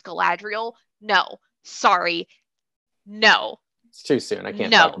recast Galadriel. No, sorry. No. It's too soon. I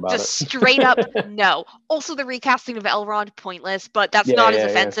can't talk No, about just it. straight up no. Also, the recasting of Elrond, pointless, but that's not as Yeah.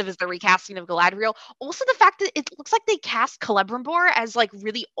 offensive as the recasting of Galadriel. Also, the fact that it looks like they cast Celebrimbor as like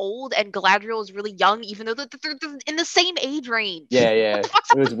really old and Galadriel is really young, even though they're in the same age range. What Yeah. the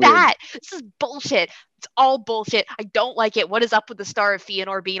fuck's It up was with weird. that? This is bullshit. It's all bullshit. I don't like it. What is up with the Star of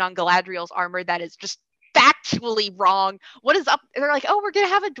Fëanor being on Galadriel's armor? That is just factually wrong. What is up? They're like, oh, we're gonna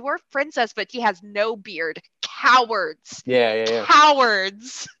have a dwarf princess, but she has no beard. Cowards. Yeah.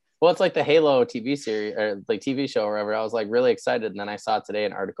 Cowards. Well, it's like the Halo TV series or like TV show or whatever. I was like really excited. And then I saw today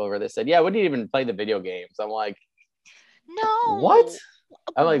an article where they said, yeah, we didn't even play the video games. I'm like, what? No.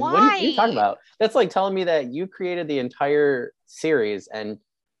 I'm like, what are you talking Why? about? That's like telling me that you created the entire series. And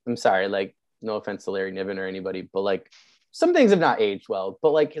I'm sorry, like, no offense to Larry Niven or anybody, but like some things have not aged well.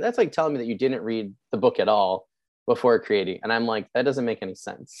 But like, that's like telling me that you didn't read the book at all before creating. And I'm like, that doesn't make any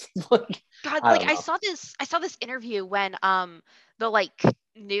sense. Like, God, I like don't know. I saw this interview when the like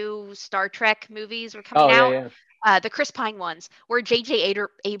new Star Trek movies were coming Oh, out. yeah. The Chris Pine ones, where J.J.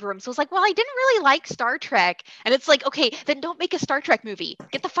 Abrams was like, "Well, I didn't really like Star Trek," and it's like, okay, then don't make a Star Trek movie.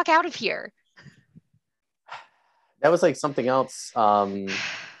 Get the fuck out of here. That was like something else.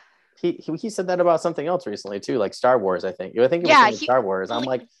 He said that about something else recently too, like Star Wars. I think it was Yeah, something Star Wars. I'm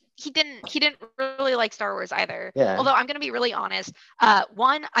like, he didn't really like Star Wars either. yeah, Although I'm gonna be really honest.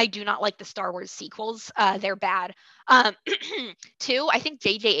 One, I do not like the Star Wars sequels. They're bad. Two, I think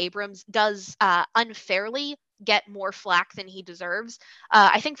J.J. Abrams does unfairly get more flack than he deserves.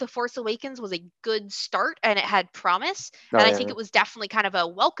 I think The Force Awakens was a good start and it had promise, oh and I think yeah, it was definitely kind of a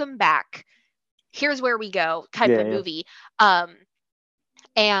welcome back. Here's where we go type of yeah. movie.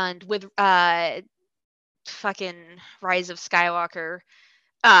 And with fucking Rise of Skywalker,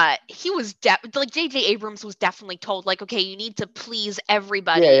 he was like JJ Abrams was definitely told like, okay, you need to please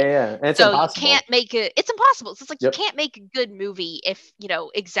everybody, And it's so you can't impossible. make it, it's impossible. So it's like you Yep. can't make a good movie if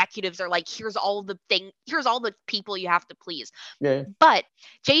executives are like, here's all the people you have to please. Yeah. But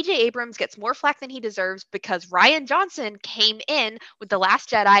J.J. Abrams gets more flack than he deserves because Rian Johnson came in with The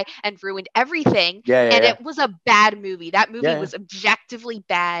Last Jedi and ruined everything. And Yeah. it was a bad movie. That movie Yeah. was objectively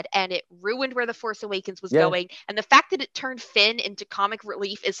bad and it ruined where The Force Awakens was Yeah. going. And the fact that it turned Finn into comic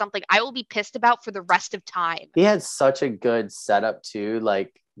relief is something I will be pissed about for the rest of time. He had such a good setup too.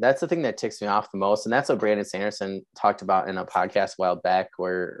 Like that's the thing that ticks me off the most, and that's what Brandon Sanderson talked about in a podcast a while back,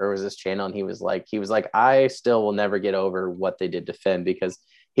 where or was this channel, and he was like, I still will never get over what they did to Finn, because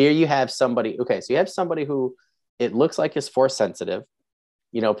here you have somebody. Okay, so you have somebody who it looks like is force sensitive,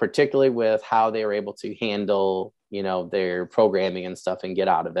 particularly with how they were able to handle, their programming and stuff and get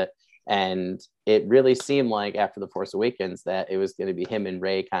out of it. And it really seemed like after The Force Awakens that it was going to be him and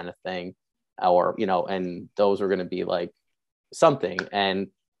Rey kind of thing, or, and those were going to be like something. And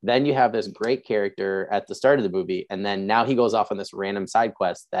then you have this great character at the start of the movie, and then now he goes off on this random side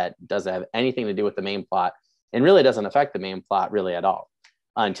quest that doesn't have anything to do with the main plot and really doesn't affect the main plot really at all,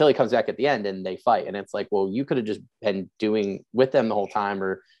 until he comes back at the end and they fight. And it's like, well, you could have just been doing with them the whole time.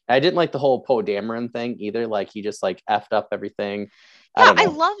 Or I didn't like the whole Poe Dameron thing either. Like he just like effed up everything. I Yeah,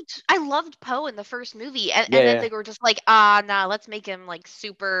 don't know. I loved Poe in the first movie, Yeah, and then yeah. they were just like, nah, let's make him like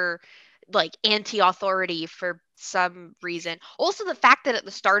super like anti-authority for some reason. Also, the fact that at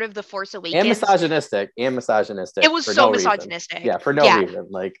the start of The Force Awakens, And it misogynistic was for so no reason. misogynistic. Yeah, for no Yeah, reason.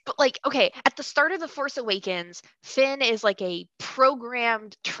 Like, but like, okay, at the start of The Force Awakens, Finn is like a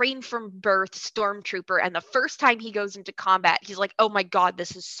programmed, trained from birth stormtrooper, and the first time he goes into combat, he's like, "Oh my god,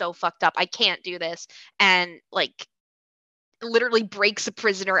 this is so fucked up. I can't do this." And like literally breaks a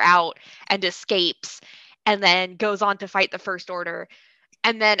prisoner out and escapes and then goes on to fight the First Order.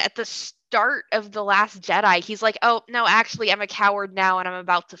 And then at the start of The Last Jedi, he's like, "Oh, no, actually, I'm a coward now and I'm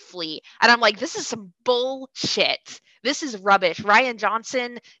about to flee." And I'm like, this is some bullshit. This is rubbish. Ryan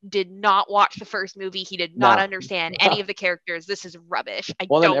Johnson did not watch the first movie. He did not no. understand any of the characters. This is rubbish. I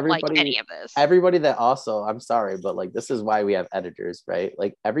Well, then don't like any of this. everybody that also, I'm sorry, but like, this is why we have editors, right?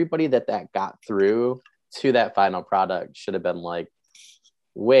 Like, everybody that got through to that final product should have been like,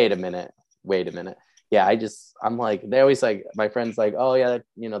 wait a minute. Yeah, I'm like, they always like, my friends like, oh yeah,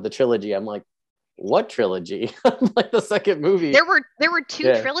 the trilogy. I'm like, what trilogy? Like the second movie. There were two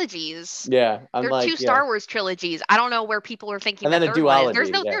Yeah, trilogies. yeah. I'm There are like, two yeah. Star Wars trilogies. I don't know where people are thinking And the then a third one is. There's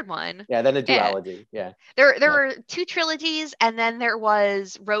duology. no Yeah, third one. yeah. Then a Yeah. duology. Yeah, There yeah. were two trilogies and then there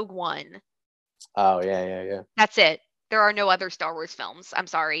was Rogue One. Oh yeah, yeah, yeah. That's it. There are no other Star Wars films. I'm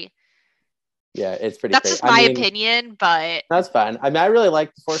sorry. Yeah, it's pretty That's crazy. just I my mean, opinion, but that's fine. I mean, I really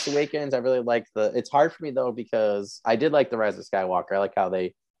like The Force Awakens. I really like it's hard for me though, because I did like The Rise of Skywalker. I like how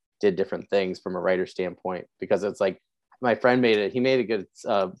they did different things from a writer standpoint, because it's like, my friend he made a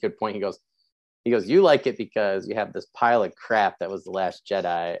good point. He goes, you like it because you have this pile of crap that was The Last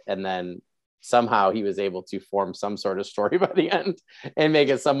Jedi, and then somehow he was able to form some sort of story by the end and make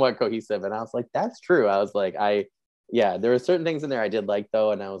it somewhat cohesive. And I was like, that's true. I was like, yeah, there were certain things in there I did like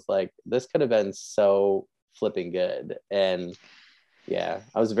though, and I was like, this could have been so flipping good. And yeah,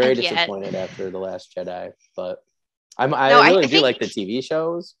 I was very and yet disappointed after The Last Jedi, but no, I I really do think like the TV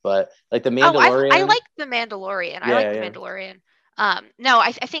shows, but like The I Mandalorian. like The Mandalorian. I like Yeah, The yeah. Mandalorian. No,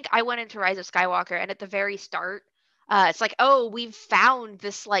 I think I went into Rise of Skywalker and at the very start, it's like, "Oh, we've found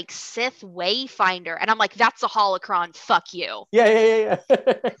this like Sith Wayfinder." And I'm like, "That's a holocron. Fuck you." Yeah, yeah, yeah, yeah.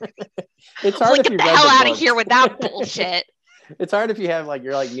 It's I was hard like, if "Get you the read hell the out of here books. with that bullshit." It's hard if you have like,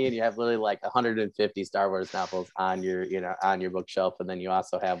 you're like me and you have literally like 150 Star Wars novels on your bookshelf, and then you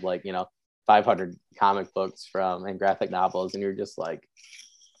also have like 500 comic books and graphic novels, and you're just like,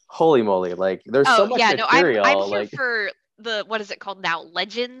 holy moly, like there's so Oh, much yeah, no, I'm material. here Like, for the what is it called now?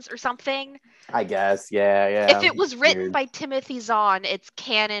 Legends or something? I guess, yeah, If yeah, it was it's written weird. by Timothy Zahn, it's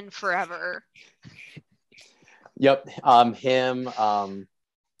canon forever. Yep. Him.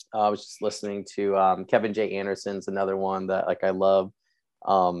 I was just listening to Kevin J. Anderson's another one that like I love.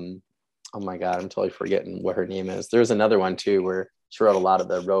 Oh my god, I'm totally forgetting what her name is. There's another one too where she wrote a lot of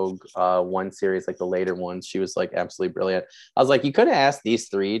the Rogue One series, like the later ones. She was like absolutely brilliant. I was like, you could have asked these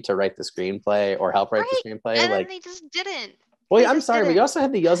three to write the screenplay or help write the Right? screenplay. And then Like, they just didn't. well, They I'm just sorry, but you didn't. also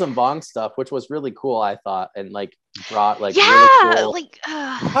had the Yuzum Bong stuff, which was really cool, I thought, and like brought like really Yeah, cool. like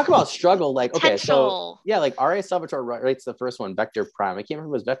Talk about struggle. Like, okay, so potential. yeah, like R.A. Salvatore writes the first one, Vector Prime. I can't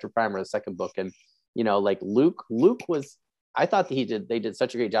remember if it was Vector Prime or the second book. And like Luke was, I thought that they did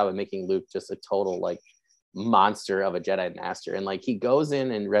such a great job of making Luke just a total like monster of a Jedi master. And like he goes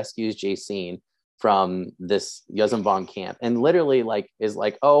in and rescues Jacene from this Yuzum Bong camp, and literally like is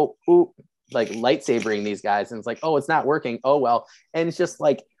like, oh, ooh, like lightsabering these guys, and it's like, oh, it's not working. Oh well, and it's just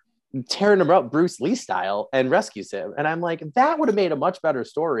like tearing him up Bruce Lee style and rescues him. And I'm like, that would have made a much better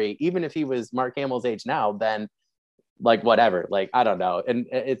story, even if he was Mark Hamill's age now, than like whatever. Like, I don't know. And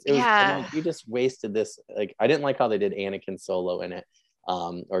I'm Yeah. like, you just wasted this. Like, I didn't like how they did Anakin Solo in it,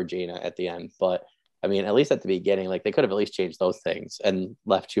 or Jaina at the end. But I mean, at least at the beginning, like they could have at least changed those things and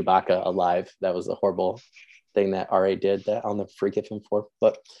left Chewbacca alive. That was a horrible thing that RA did that I'll never forgive him for.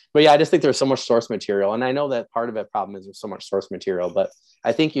 But yeah, I just think there's so much source material. And I know that part of the problem is there's so much source material, but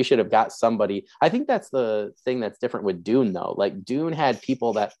I think you should have got somebody. I think that's the thing that's different with Dune though. Like Dune had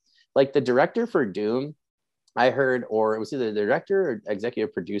people that, like the director for Dune, I heard, or it was either the director or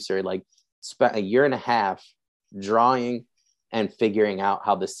executive producer, like spent a year and a half drawing and figuring out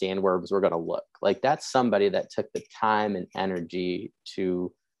how the sandworms were going to look. Like that's somebody that took the time and energy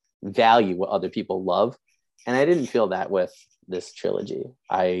to value what other people love. And I didn't feel that with this trilogy.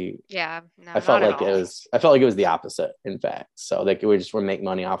 Yeah, I no, felt not at like all. it was the opposite, in fact. So like we just want to make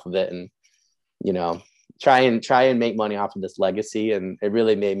money off of it and try and make money off of this legacy. And it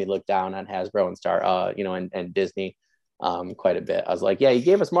really made me look down on Hasbro and Star and Disney quite a bit. I was like, yeah, you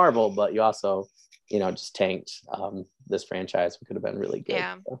gave us Marvel, but you also just tanked this franchise. We could have been really good.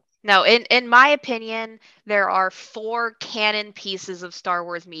 Yeah. So. No, in my opinion, there are 4 canon pieces of Star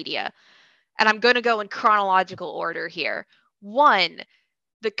Wars media. And I'm going to go in chronological order here. 1,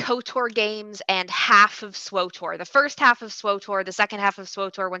 the KOTOR games and half of SWOTOR. The first half of SWOTOR, the second half of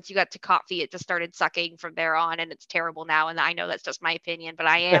SWOTOR, once you got to Coffee, it just started sucking from there on, and it's terrible now. And I know that's just my opinion, but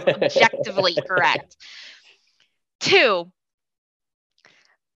I am objectively correct. 2,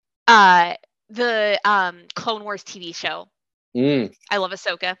 the Clone Wars TV show. I love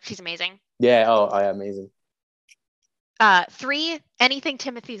Ahsoka. She's amazing. Yeah. Oh, amazing. 3, anything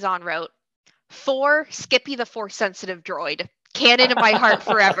Timothy Zahn wrote. 4, Skippy the Force sensitive droid. Canon in my heart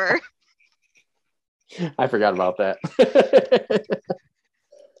forever. I forgot about that.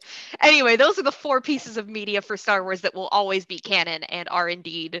 Anyway, those are the 4 pieces of media for Star Wars that will always be canon and are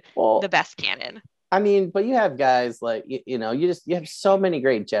indeed the best canon. I mean, but you have guys like, you have so many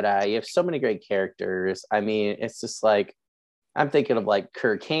great Jedi. You have so many great characters. I mean, it's just like, I'm thinking of like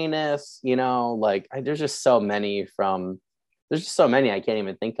Kirk Canis, like there's just so many I can't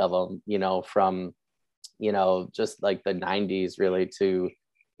even think of them, from, just like the 90s really to,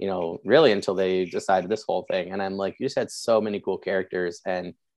 really until they decided this whole thing. And I'm like, you just had so many cool characters,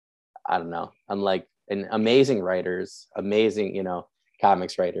 and I don't know, I'm like, and amazing writers, amazing,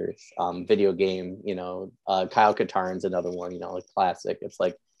 comics writers, video game, Kyle Katarn's another one, like classic. It's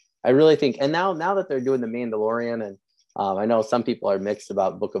like, I really think, and now that they're doing the Mandalorian, and I know some people are mixed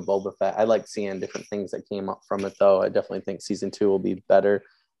about Book of Boba Fett. I like seeing different things that came up from it, though. I definitely think season 2 will be better.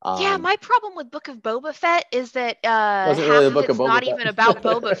 Yeah, my problem with Book of Boba Fett is that wasn't half really of it's not even about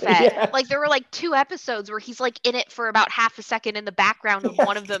Boba Fett. Yeah. Like there were like 2 episodes where he's like in it for about half a second in the background of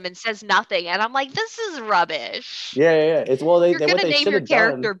one of them and says nothing, and I'm like, this is rubbish. Yeah. It's You're gonna name your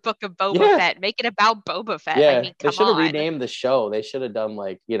character Book of Boba Fett, make it about Boba Fett. Yeah, I mean, they come should have on. renamed the show. They should have done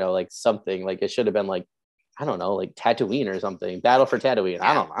like, like something, like it should have been like, I don't know, like Tatooine or something, Battle for Tatooine.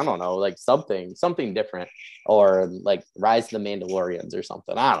 Yeah. I don't know, like something different, or like Rise of the Mandalorians or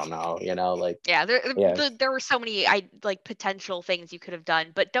something. I don't know, like. Yeah, there were so many potential things you could have done,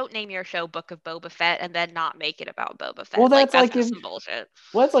 but don't name your show Book of Boba Fett and then not make it about Boba Fett. Well, that's like some bullshit.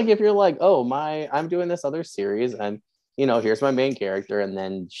 Well, it's like if you're like, oh I'm doing this other series, and here's my main character, and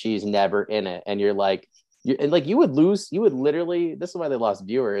then she's never in it, and you're like. You would literally, this is why they lost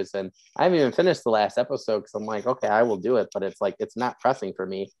viewers. And I haven't even finished the last episode because I'm like, okay, I will do it, but it's like, it's not pressing for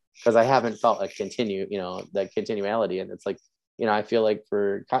me because I haven't felt the continuality. And it's like, I feel like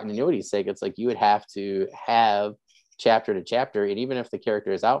for continuity's sake, it's like you would have to have chapter to chapter. And even if the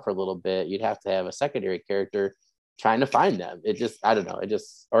character is out for a little bit, you'd have to have a secondary character trying to find them. It just, I don't know,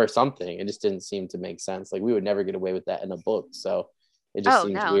 or something. It just didn't seem to make sense. Like we would never get away with that in a book. So it just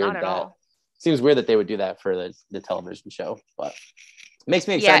seems weird not at all. Seems weird that they would do that for the television show, but it makes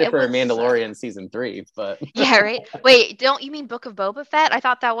me excited for Mandalorian season 3. But yeah, right. Wait, don't you mean Book of Boba Fett? I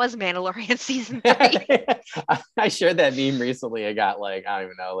thought that was Mandalorian season 3. I shared that meme recently. I got like, I don't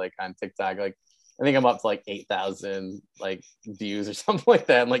even know, like on TikTok, like I think I'm up to like 8,000 like views or something like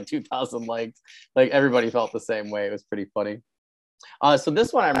that, and like 2,000 likes. Like everybody felt the same way. It was pretty funny. So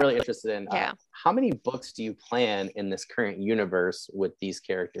this one I'm really interested in. Yeah. How many books do you plan in this current universe with these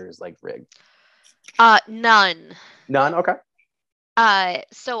characters like Rig? None. None? Okay.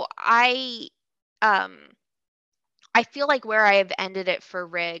 So I feel like where I have ended it for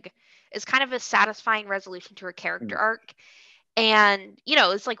Rig is kind of a satisfying resolution to her character arc. And,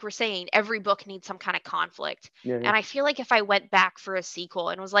 it's like we're saying, every book needs some kind of conflict. Yeah. And I feel like if I went back for a sequel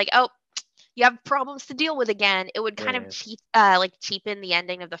and was like, oh, you have problems to deal with again, it would kind of cheapen the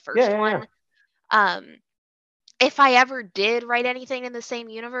ending of the first one. If I ever did write anything in the same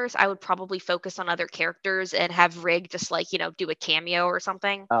universe, I would probably focus on other characters and have Rig just do a cameo or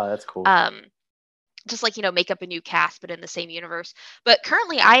something. Oh, that's cool. Just make up a new cast, but in the same universe. But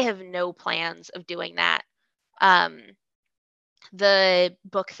currently I have no plans of doing that. The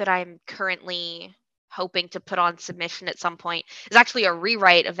book that I'm currently hoping to put on submission at some point is actually a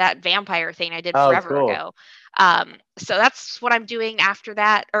rewrite of that vampire thing I did forever ago. So that's what I'm doing after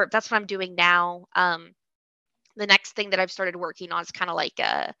that, or that's what I'm doing now. The next thing that I've started working on is kind of like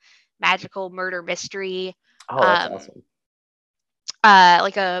a magical murder mystery. Oh, that's awesome.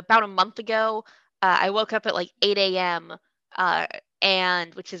 About a month ago, I woke up at like 8 a.m.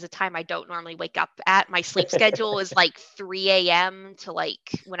 And which is a time I don't normally wake up at. My sleep schedule is like 3 a.m. to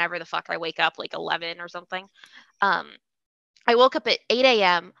like whenever the fuck I wake up, like 11 or something. I woke up at 8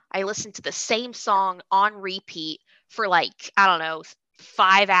 a.m. I listened to the same song on repeat for like, I don't know,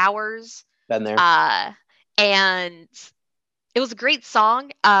 5 hours. Been there. And it was a great song.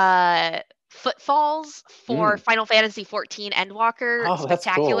 Footfalls for Final Fantasy 14 Endwalker. Oh, that's cool.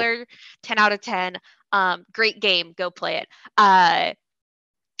 Spectacular. 10 out of 10. Great game. Go play it.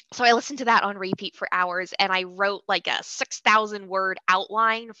 So I listened to that on repeat for hours, and I wrote like a 6,000 word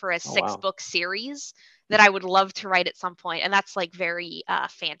outline for a Oh, 6-book series that I would love to write at some point. And that's like very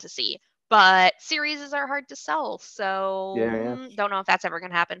fantasy. But series are hard to sell. So yeah. don't know if that's ever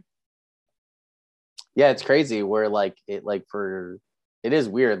going to happen. Yeah, it's crazy where like it is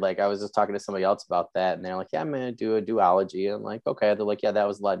weird. Like I was just talking to somebody else about that, and they're like, yeah, I'm gonna do a duology. And I'm like, okay. They're like, yeah, that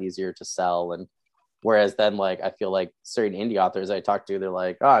was a lot easier to sell. And whereas then like I feel like certain indie authors I talk to, they're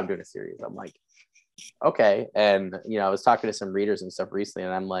like, oh, I'm doing a series. I'm like, okay. And I was talking to some readers and stuff recently,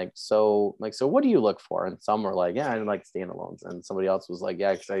 and I'm like, so what do you look for? And some were like, yeah, I like standalones. And somebody else was like,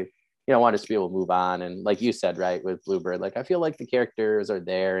 yeah, because I want us to be able to move on. And like you said, right, with Bluebird, like I feel like the characters are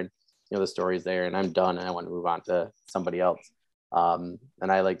there, and the story's there, and I'm done, and I want to move on to somebody else. And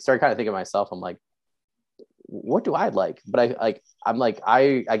I like started kind of thinking of myself, I'm like, what do I like? But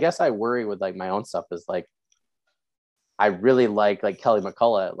I guess I worry with like my own stuff is like I really like Kelly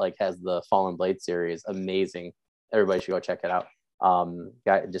McCullough like has the Fallen Blade series, amazing. Everybody should go check it out.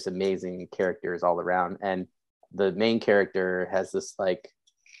 Got just amazing characters all around, and the main character has this like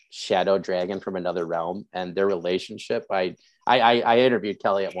shadow dragon from another realm, and their relationship. I interviewed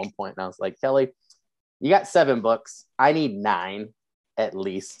Kelly at one point, and I was like, Kelly, you got 7 books. I need 9 at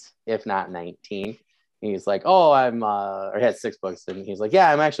least, if not 19. And he's like, oh, or he had 6 books, and he's like, yeah,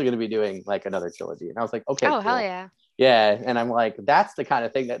 I'm actually going to be doing like another trilogy. And I was like, okay, Oh, cool. hell yeah. Yeah. And I'm like, that's the kind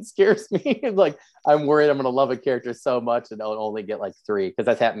of thing that scares me. Like, I'm worried I'm going to love a character so much and I'll only get like 3, because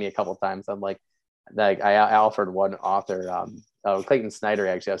that's happened to me a couple of times. I'm like I offered one author, Clayton Snyder,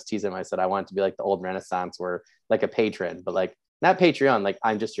 actually, I was teasing him. I said, I want it to be like the old Renaissance where like a patron, but like not Patreon, like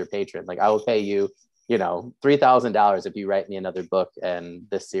I'm just your patron. Like I will pay you, $3,000 if you write me another book and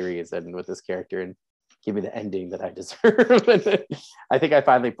this series and with this character and give me the ending that I deserve. I think I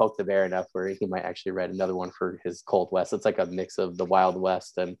finally poked the bear enough where he might actually write another one for his Cold West. It's like a mix of the Wild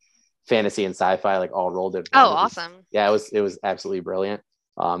West and fantasy and sci-fi, like all rolled in. Oh, awesome. Yeah, it was absolutely brilliant.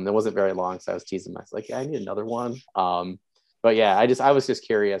 It wasn't very long, so I was teasing myself like, yeah, I need another one. But yeah, I was just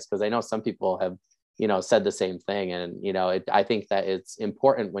curious because I know some people have, said the same thing. And, I think that it's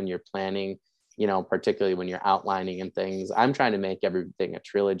important when you're planning, particularly when you're outlining and things. I'm trying to make everything a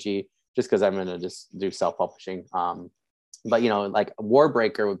trilogy just because I'm going to just do self-publishing. But, like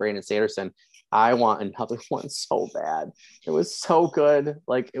Warbreaker with Brandon Sanderson, I want another one so bad. It was so good.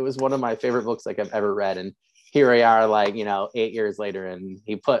 Like, it was one of my favorite books like I've ever read. And here we are, like, 8 years later, and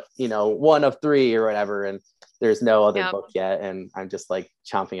he put, 1 of 3 or whatever, and there's no other book yet. And I'm just like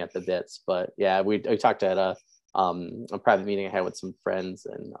chomping at the bits. But yeah, we talked at a private meeting I had with some friends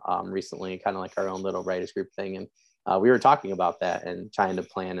and recently, kind of like our own little writers group thing. And we were talking about that and trying to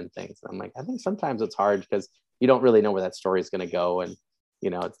plan and things. And I'm like, I think sometimes it's hard because you don't really know where that story is going to go. And,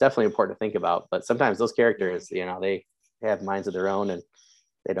 it's definitely important to think about, but sometimes those characters, they have minds of their own and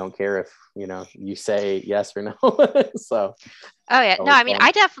they don't care if, you say yes or no. So. Oh yeah. No, I mean,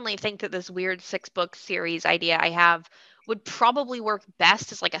 I definitely think that this weird 6-book series idea I have would probably work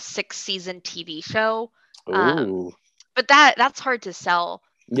best as like a 6-season TV show. Ooh. But that's hard to sell.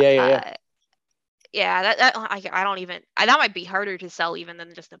 Yeah. Yeah, that I don't even that might be harder to sell even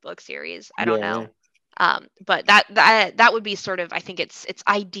than just a book series. I don't know. But that would be sort of, I think it's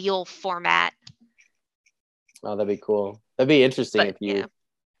ideal format. Oh, that'd be cool. That'd be interesting if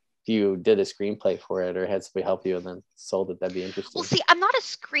you did a screenplay for it or had somebody help you and then sold it. That'd be interesting. Well, see, I'm not a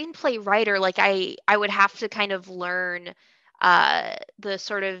screenplay writer. Like I would have to kind of learn the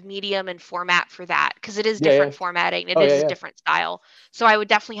sort of medium and format for that because it is different formatting. It is a different style. So I would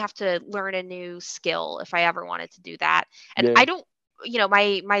definitely have to learn a new skill if I ever wanted to do that. And I don't,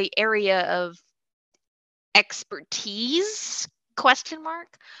 my area of expertise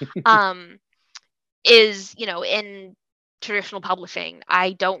is, in traditional publishing.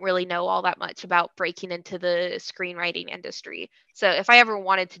 I don't really know all that much about breaking into the screenwriting industry. So if I ever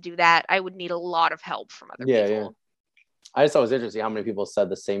wanted to do that, I would need a lot of help from other people. Yeah. I just thought it was interesting how many people said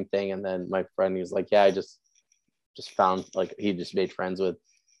the same thing. And then my friend, he was like, yeah, I just found, like, he just made friends with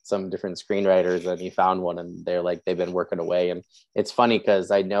some different screenwriters and he found one and they're like, they've been working away. And it's funny because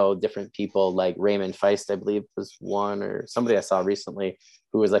I know different people like Raymond Feist, I believe was one, or somebody I saw recently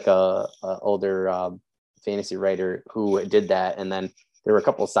who was like a older fantasy writer who did that. And then there were a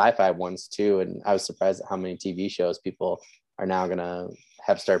couple of sci-fi ones too. And I was surprised at how many TV shows people are now going to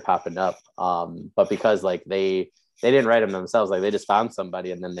have start popping up. But because like they didn't write them themselves, like they just found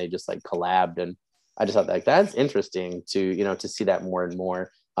somebody and then they just like collabed. And I just thought like that's interesting to, to see that more and more,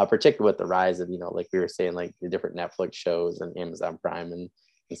 particularly with the rise of, like we were saying, like the different Netflix shows and Amazon Prime and,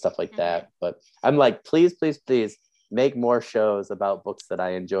 and stuff like Mm-hmm. that. But I'm like, please, please, please make more shows about books that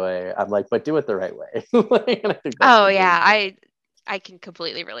I enjoy. I'm like, but do it the right way. And I think that's Oh really yeah, cool. I can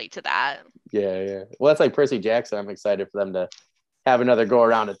completely relate to that. Yeah. Well, that's like Percy Jackson. I'm excited for them to have another go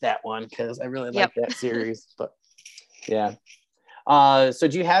around at that one because I really like Yep. that series. But yeah. So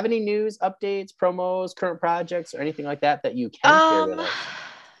do you have any news, updates, promos, current projects, or anything like that that you can share with Um, us?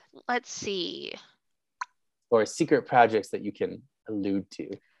 let's see. Or secret projects that you can allude to?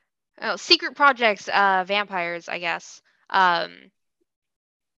 Oh, secret projects, vampires, I guess. Um,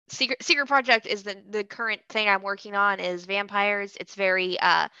 secret project is the current thing I'm working on is vampires. It's very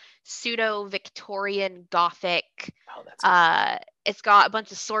pseudo Victorian Gothic. Oh, that's cool. Uh, it's got a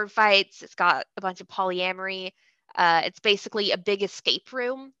bunch of sword fights. It's got a bunch of polyamory. It's basically a big escape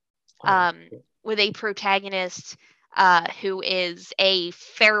room, Oh, cool. with a protagonist who is a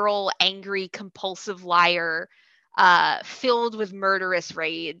feral, angry, compulsive liar, filled with murderous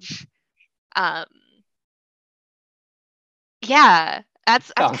rage. Um, yeah,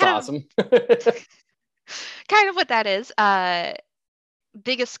 that's Sounds awesome. kind of what that is.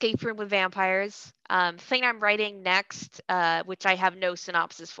 Big escape room with vampires. Thing I'm writing next, which I have no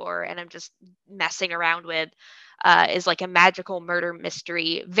synopsis for, and I'm just messing around with, is like a magical murder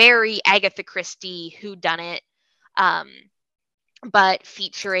mystery, very Agatha Christie whodunit, um, but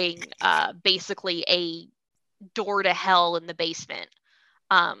featuring basically a door to hell in the basement,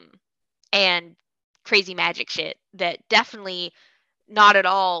 um, and crazy magic shit that definitely not at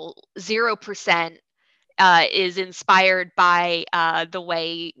all 0% is inspired by the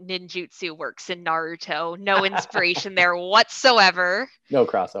way ninjutsu works in Naruto. No inspiration there whatsoever. No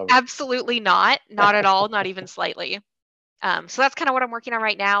crossover. Absolutely not. Not at all. Not even slightly. So that's kind of what I'm working on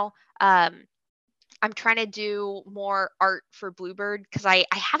right now. I'm trying to do more art for Bluebird because I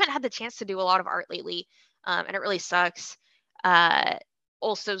haven't had the chance to do a lot of art lately, and it really sucks. Uh,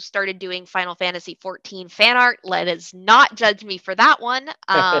 Also started doing Final Fantasy 14 fan art. Let us not judge me for that one.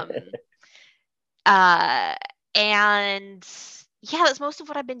 Uh, and yeah, that's most of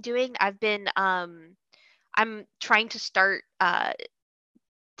what I've been doing. I'm trying to start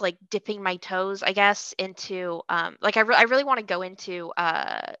like dipping my toes, I guess, into like I really want to go into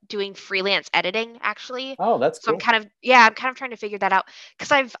doing freelance editing actually. Oh, that's So cool. I'm kind of trying to figure that out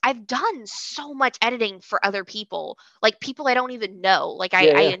because I've done so much editing for other people, like people I don't even know. Like I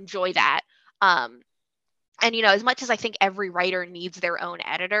Yeah. enjoy that. Um, and as much as I think every writer needs their own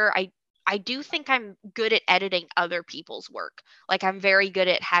editor, I do think I'm good at editing other people's work. Like I'm very good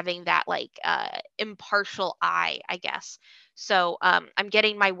at having that like impartial eye, I guess. So I'm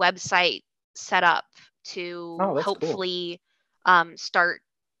getting my website set up to Oh, that's cool. hopefully start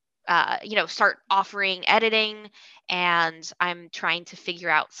start offering editing, and I'm trying to figure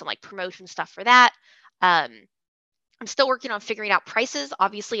out some like promotion stuff for that. Um, I'm still working on figuring out prices.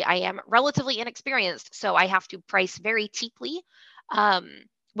 Obviously, I am relatively inexperienced, so I have to price very cheaply, um,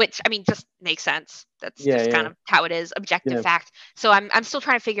 which I mean just makes sense. That's Yeah, just kind yeah. of how it is, objective Yeah. fact. So I'm still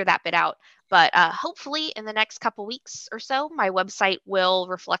trying to figure that bit out. But hopefully, in the next couple weeks or so, my website will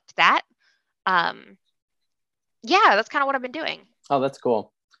reflect that. Um, yeah, that's kind of what I've been doing. Oh, that's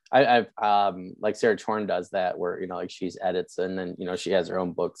cool. I've like Sarah Chorn does that where like she's edits and then she has her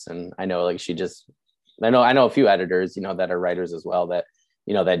own books, and I know like I know a few editors that are writers as well that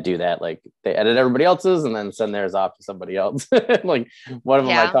that do that, like they edit everybody else's and then send theirs off to somebody else. Like one of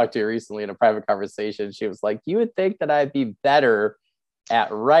them I Yeah. talked to recently in a private conversation, she was like, you would think that I'd be better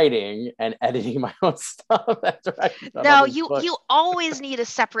at writing and editing my own stuff after I've done all No, these you books. always need a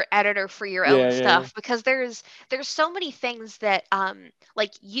separate editor for your own Yeah. stuff because there's so many things that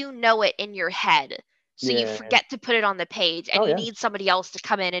like it in your head. So you Yeah. forget to put it on the page and Oh you yeah. need somebody else to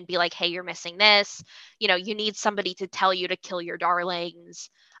come in and be like, "Hey, you're missing this." You need somebody to tell you to kill your darlings.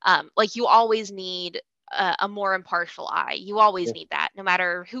 Like you always need a more impartial eye. You always Yeah. need that no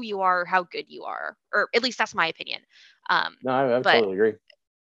matter who you are, how good you are, or at least that's my opinion. No, I But totally agree.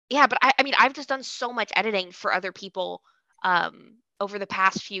 yeah, but I mean, I've just done so much editing for other people over the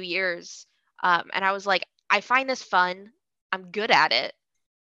past few years. And I was like, I find this fun. I'm good at it.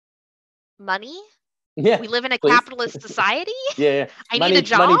 Money? Yeah, We live in a please. capitalist society. Yeah. I need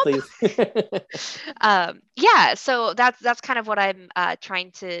a Money, job. please. Yeah, so that's kind of what I'm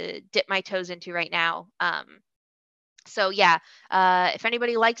trying to dip my toes into right now. So yeah, if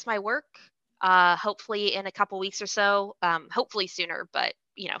anybody likes my work, hopefully in a couple weeks or so, hopefully sooner, but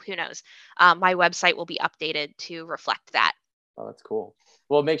who knows? My website will be updated to reflect that. Oh, that's cool.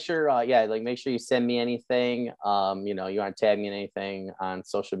 Well, make sure, yeah, like make sure you send me anything. You want to tag me in anything on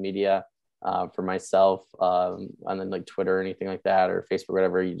social media for myself, and then like Twitter or anything like that, or Facebook,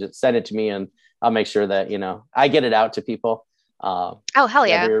 whatever. You just send it to me, and I'll make sure that I get it out to people. Oh, hell Whenever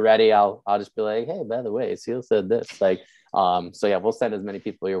yeah. you're ready, I'll just be like, hey, by the way, Seal said this. Like, so yeah, we'll send as many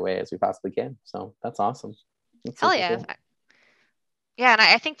people your way as we possibly can. So that's awesome. That's Hell super yeah. cool. Yeah, and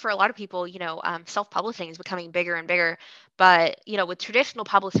I think for a lot of people, self-publishing is becoming bigger and bigger. But with traditional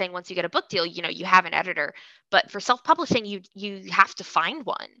publishing, once you get a book deal, you have an editor. But for self-publishing, you have to find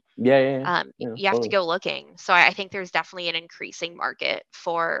one. Yeah, yeah, yeah. Yeah, You have to totally. go looking. So I think there's definitely an increasing market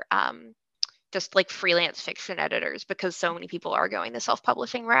for just like freelance fiction editors because so many people are going the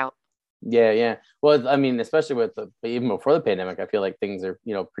self-publishing route. Yeah, yeah. Well, I mean, especially with even before the pandemic, I feel like things are,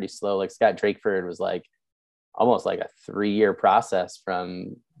 pretty slow. Like Scott Drakeford was like almost like a 3-year process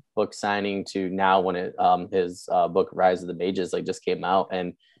from book signing to now when his book Rise of the Mages like just came out.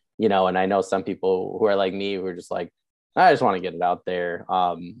 And and I know some people who are like me who are just like, I just want to get it out there.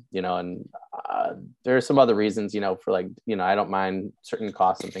 And there are some other reasons, for like, I don't mind certain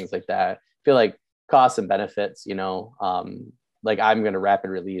costs and things like that. I feel like costs and benefits, like I'm going to rapid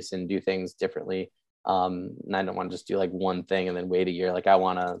release and do things differently. And I don't want to just do like one thing and then wait a year. Like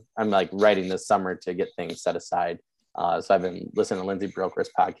I'm like writing this summer to get things set aside. So I've been listening to Lindsay Broker's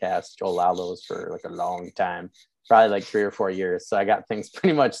podcast, Joel Lallo's, for like a long time, probably like 3 or 4 years. So I got things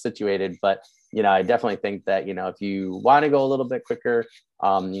pretty much situated, but I definitely think that, if you want to go a little bit quicker,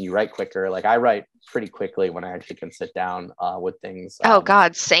 you write quicker. Like I write pretty quickly when I actually can sit down with things. Oh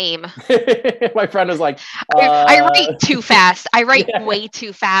God, same. My friend was like, I write too fast. I write yeah, way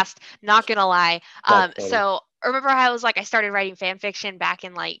too fast. Not gonna lie. that's funny. So remember how I was like I started writing fan fiction back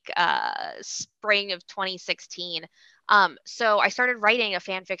in like spring of 2016. So I started writing a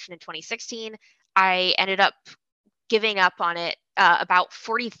fan fiction in 2016. I ended up giving up on it about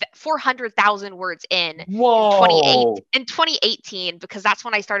 400,000 words in Whoa. 2018 because that's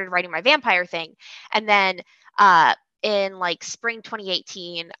when I started writing my vampire thing. And then uh, in like spring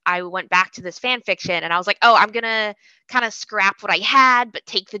 2018, I went back to this fan fiction and I was like, oh, I'm going to kind of scrap what I had, but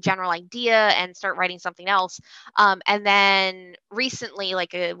take the general idea and start writing something else. And then recently,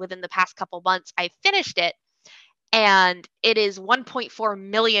 like within the past couple months, I finished it and it is 1.4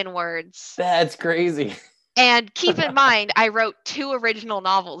 million words. That's crazy. And keep in mind, I wrote 2 original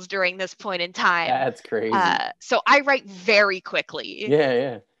novels during this point in time. That's crazy. So I write very quickly. Yeah,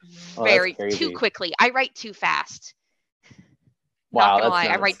 yeah. Oh, that's Very too crazy. quickly. I write too fast. Not Wow, gonna that's lie,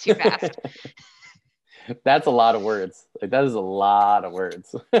 I write nuts. too fast. That's a lot of words. Like that is a lot of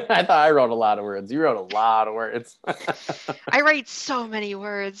words. I thought I wrote a lot of words. You wrote a lot of words. I write so many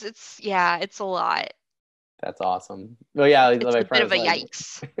words. It's a lot. That's awesome. Well, yeah, like, It's my a bit friend of was a like,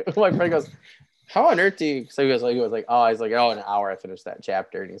 yikes. my friend goes, how on earth do you? So he was like, oh, he's like, oh, in an hour I finished that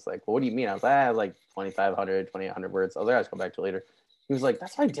chapter, and he's like, well, what do you mean? I was like, like 2,500, 2,800 words. I was like, I'll just go back to it later. He was like,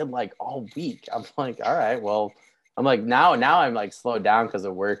 that's what I did like all week. I'm like, all right, well, I'm like now I'm like slowed down because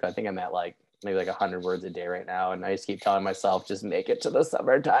of work. I think I'm at like maybe like 100 words a day right now, and I just keep telling myself just make it to the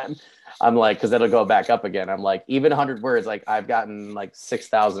summertime. I'm like, because it'll go back up again. I'm like, even 100 words, like I've gotten like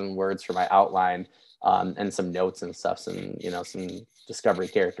 6,000 words for my outline. And some notes and stuff, some discovery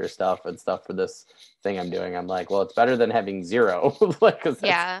character stuff and stuff for this thing I'm doing. I'm like, well, it's better than having 0, like, because that's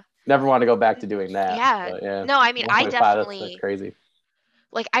Yeah. never want to go back to doing that. Yeah. But yeah, No, I mean, I 1.5, that's definitely crazy.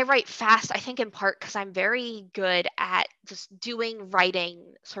 like I write fast, I think in part because I'm very good at just doing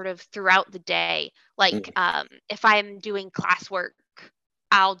writing sort of throughout the day. Like Mm. if I'm doing classwork,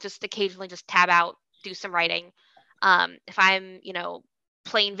 I'll just occasionally just tab out, do some writing. If I'm,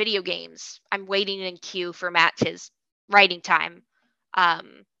 playing video games, I'm waiting in queue for matches, writing time.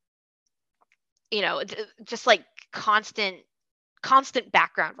 Um, just like constant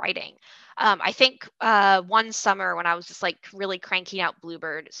background writing. I think one summer when I was just like really cranking out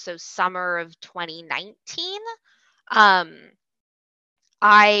Bluebird, so summer of 2019, um,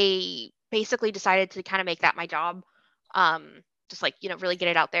 I basically decided to kind of make that my job. Just like, really get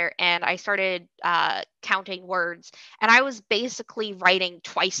it out there. And I started counting words. And I was basically writing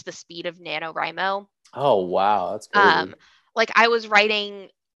twice the speed of NaNoWriMo. Oh wow, that's crazy. Um, like I was writing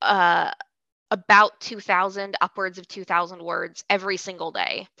about 2,000, upwards of 2,000 words every single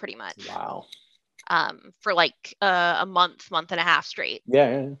day, pretty much. Wow. For like a month and a half straight. Yeah,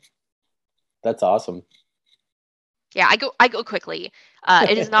 yeah, yeah. That's awesome. Yeah, I go quickly.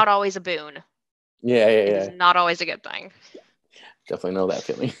 It is not always a boon. Yeah, yeah, It is yeah. not always a good thing. Definitely know that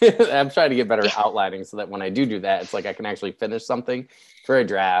feeling. I'm trying to get better at Yeah. outlining so that when I do that, it's like I can actually finish something for a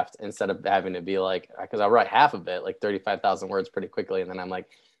draft instead of having to be like, because I'll write half of it, like 35,000 words pretty quickly. And then I'm like,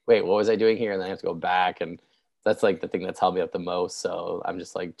 wait, what was I doing here? And then I have to go back. And that's like the thing that's helped me out the most. So I'm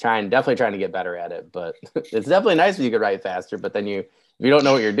just like definitely trying to get better at it. But it's definitely nice when you could write faster, but then you you don't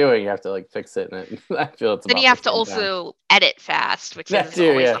know what you're doing, you have to like fix it. And I feel it's Then about you the have to same time. also edit fast, which That is too,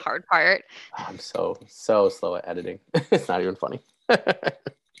 always yeah. the hard part. I'm so slow at editing. It's not even funny.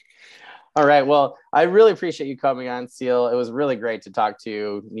 All right. Well, I really appreciate you coming on, Seal. It was really great to talk to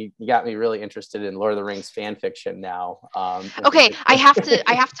you. You got me really interested in Lord of the Rings fan fiction now. Okay, I have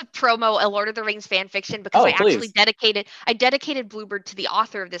to promo a Lord of the Rings fan fiction because Oh, please. I dedicated Bluebird to the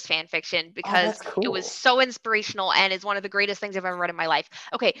author of this fan fiction Oh, because that's it was cool. so inspirational and is one of the greatest things I've ever read in my life.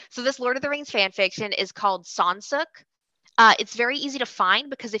 Okay, so this Lord of the Rings fan fiction is called Sansuk. It's very easy to find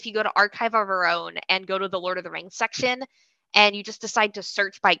because if you go to Archive of Our Own and go to the Lord of the Rings section and you just decide to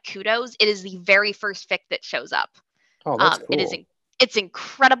search by kudos, it is the very first fic that shows up. Oh, that's It is cool. it's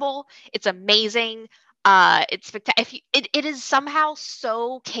incredible. It's amazing. It's spectacular. It is somehow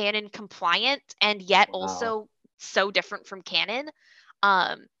so canon compliant and yet Wow. also so different from canon.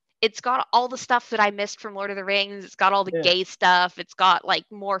 Um, it's got all the stuff that I missed from Lord of the Rings. It's got all the Yeah. gay stuff. It's got like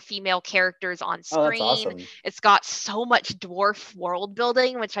more female characters on Oh, that's screen. awesome. It's got so much dwarf world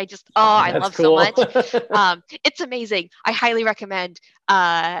building, which Oh, I that's love so cool. much. It's amazing. I highly recommend.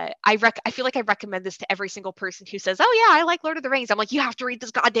 I feel like I recommend this to every single person who says, "Oh yeah, I like Lord of the Rings." I'm like, you have to read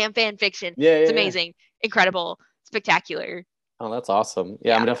this goddamn fan fiction. Yeah, It's yeah, yeah. amazing, incredible, spectacular. Oh, that's awesome.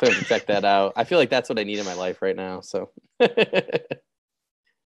 Yeah, I'm Yeah. definitely have to check that out. I feel like that's what I need in my life right now. So, well,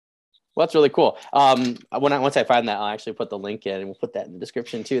 that's really cool. Once I find that, I'll actually put the link in, and we'll put that in the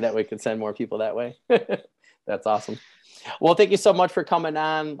description too. That way, we can send more people that way. That's awesome. Well, thank you so much for coming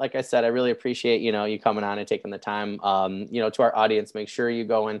on. Like I said, I really appreciate, you coming on and taking the time. To our audience, make sure you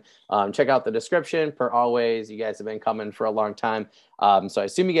go and check out the description. Per always, you guys have been coming for a long time. So I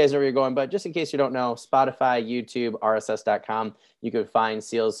assume you guys know where you're going, but just in case you don't know, Spotify, YouTube, RSS.com, you can find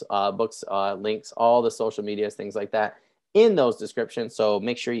Seal's books, links, all the social medias, things like that in those descriptions. So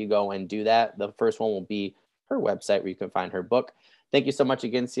make sure you go and do that. The first one will be her website where you can find her book. Thank you so much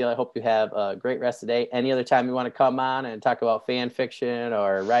again, Seal. I hope you have a great rest of the day. Any other time you want to come on and talk about fan fiction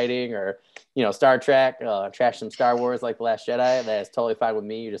or writing or, Star Trek, trash some Star Wars like The Last Jedi, that's totally fine with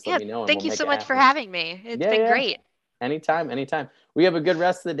me. You just let Yeah, me know and we'll thank you make so it much for happen. having me. It's Yeah, been yeah. great. Anytime, anytime. We have a good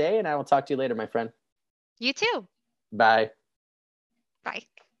rest of the day and I will talk to you later, my friend. You too. Bye. Bye.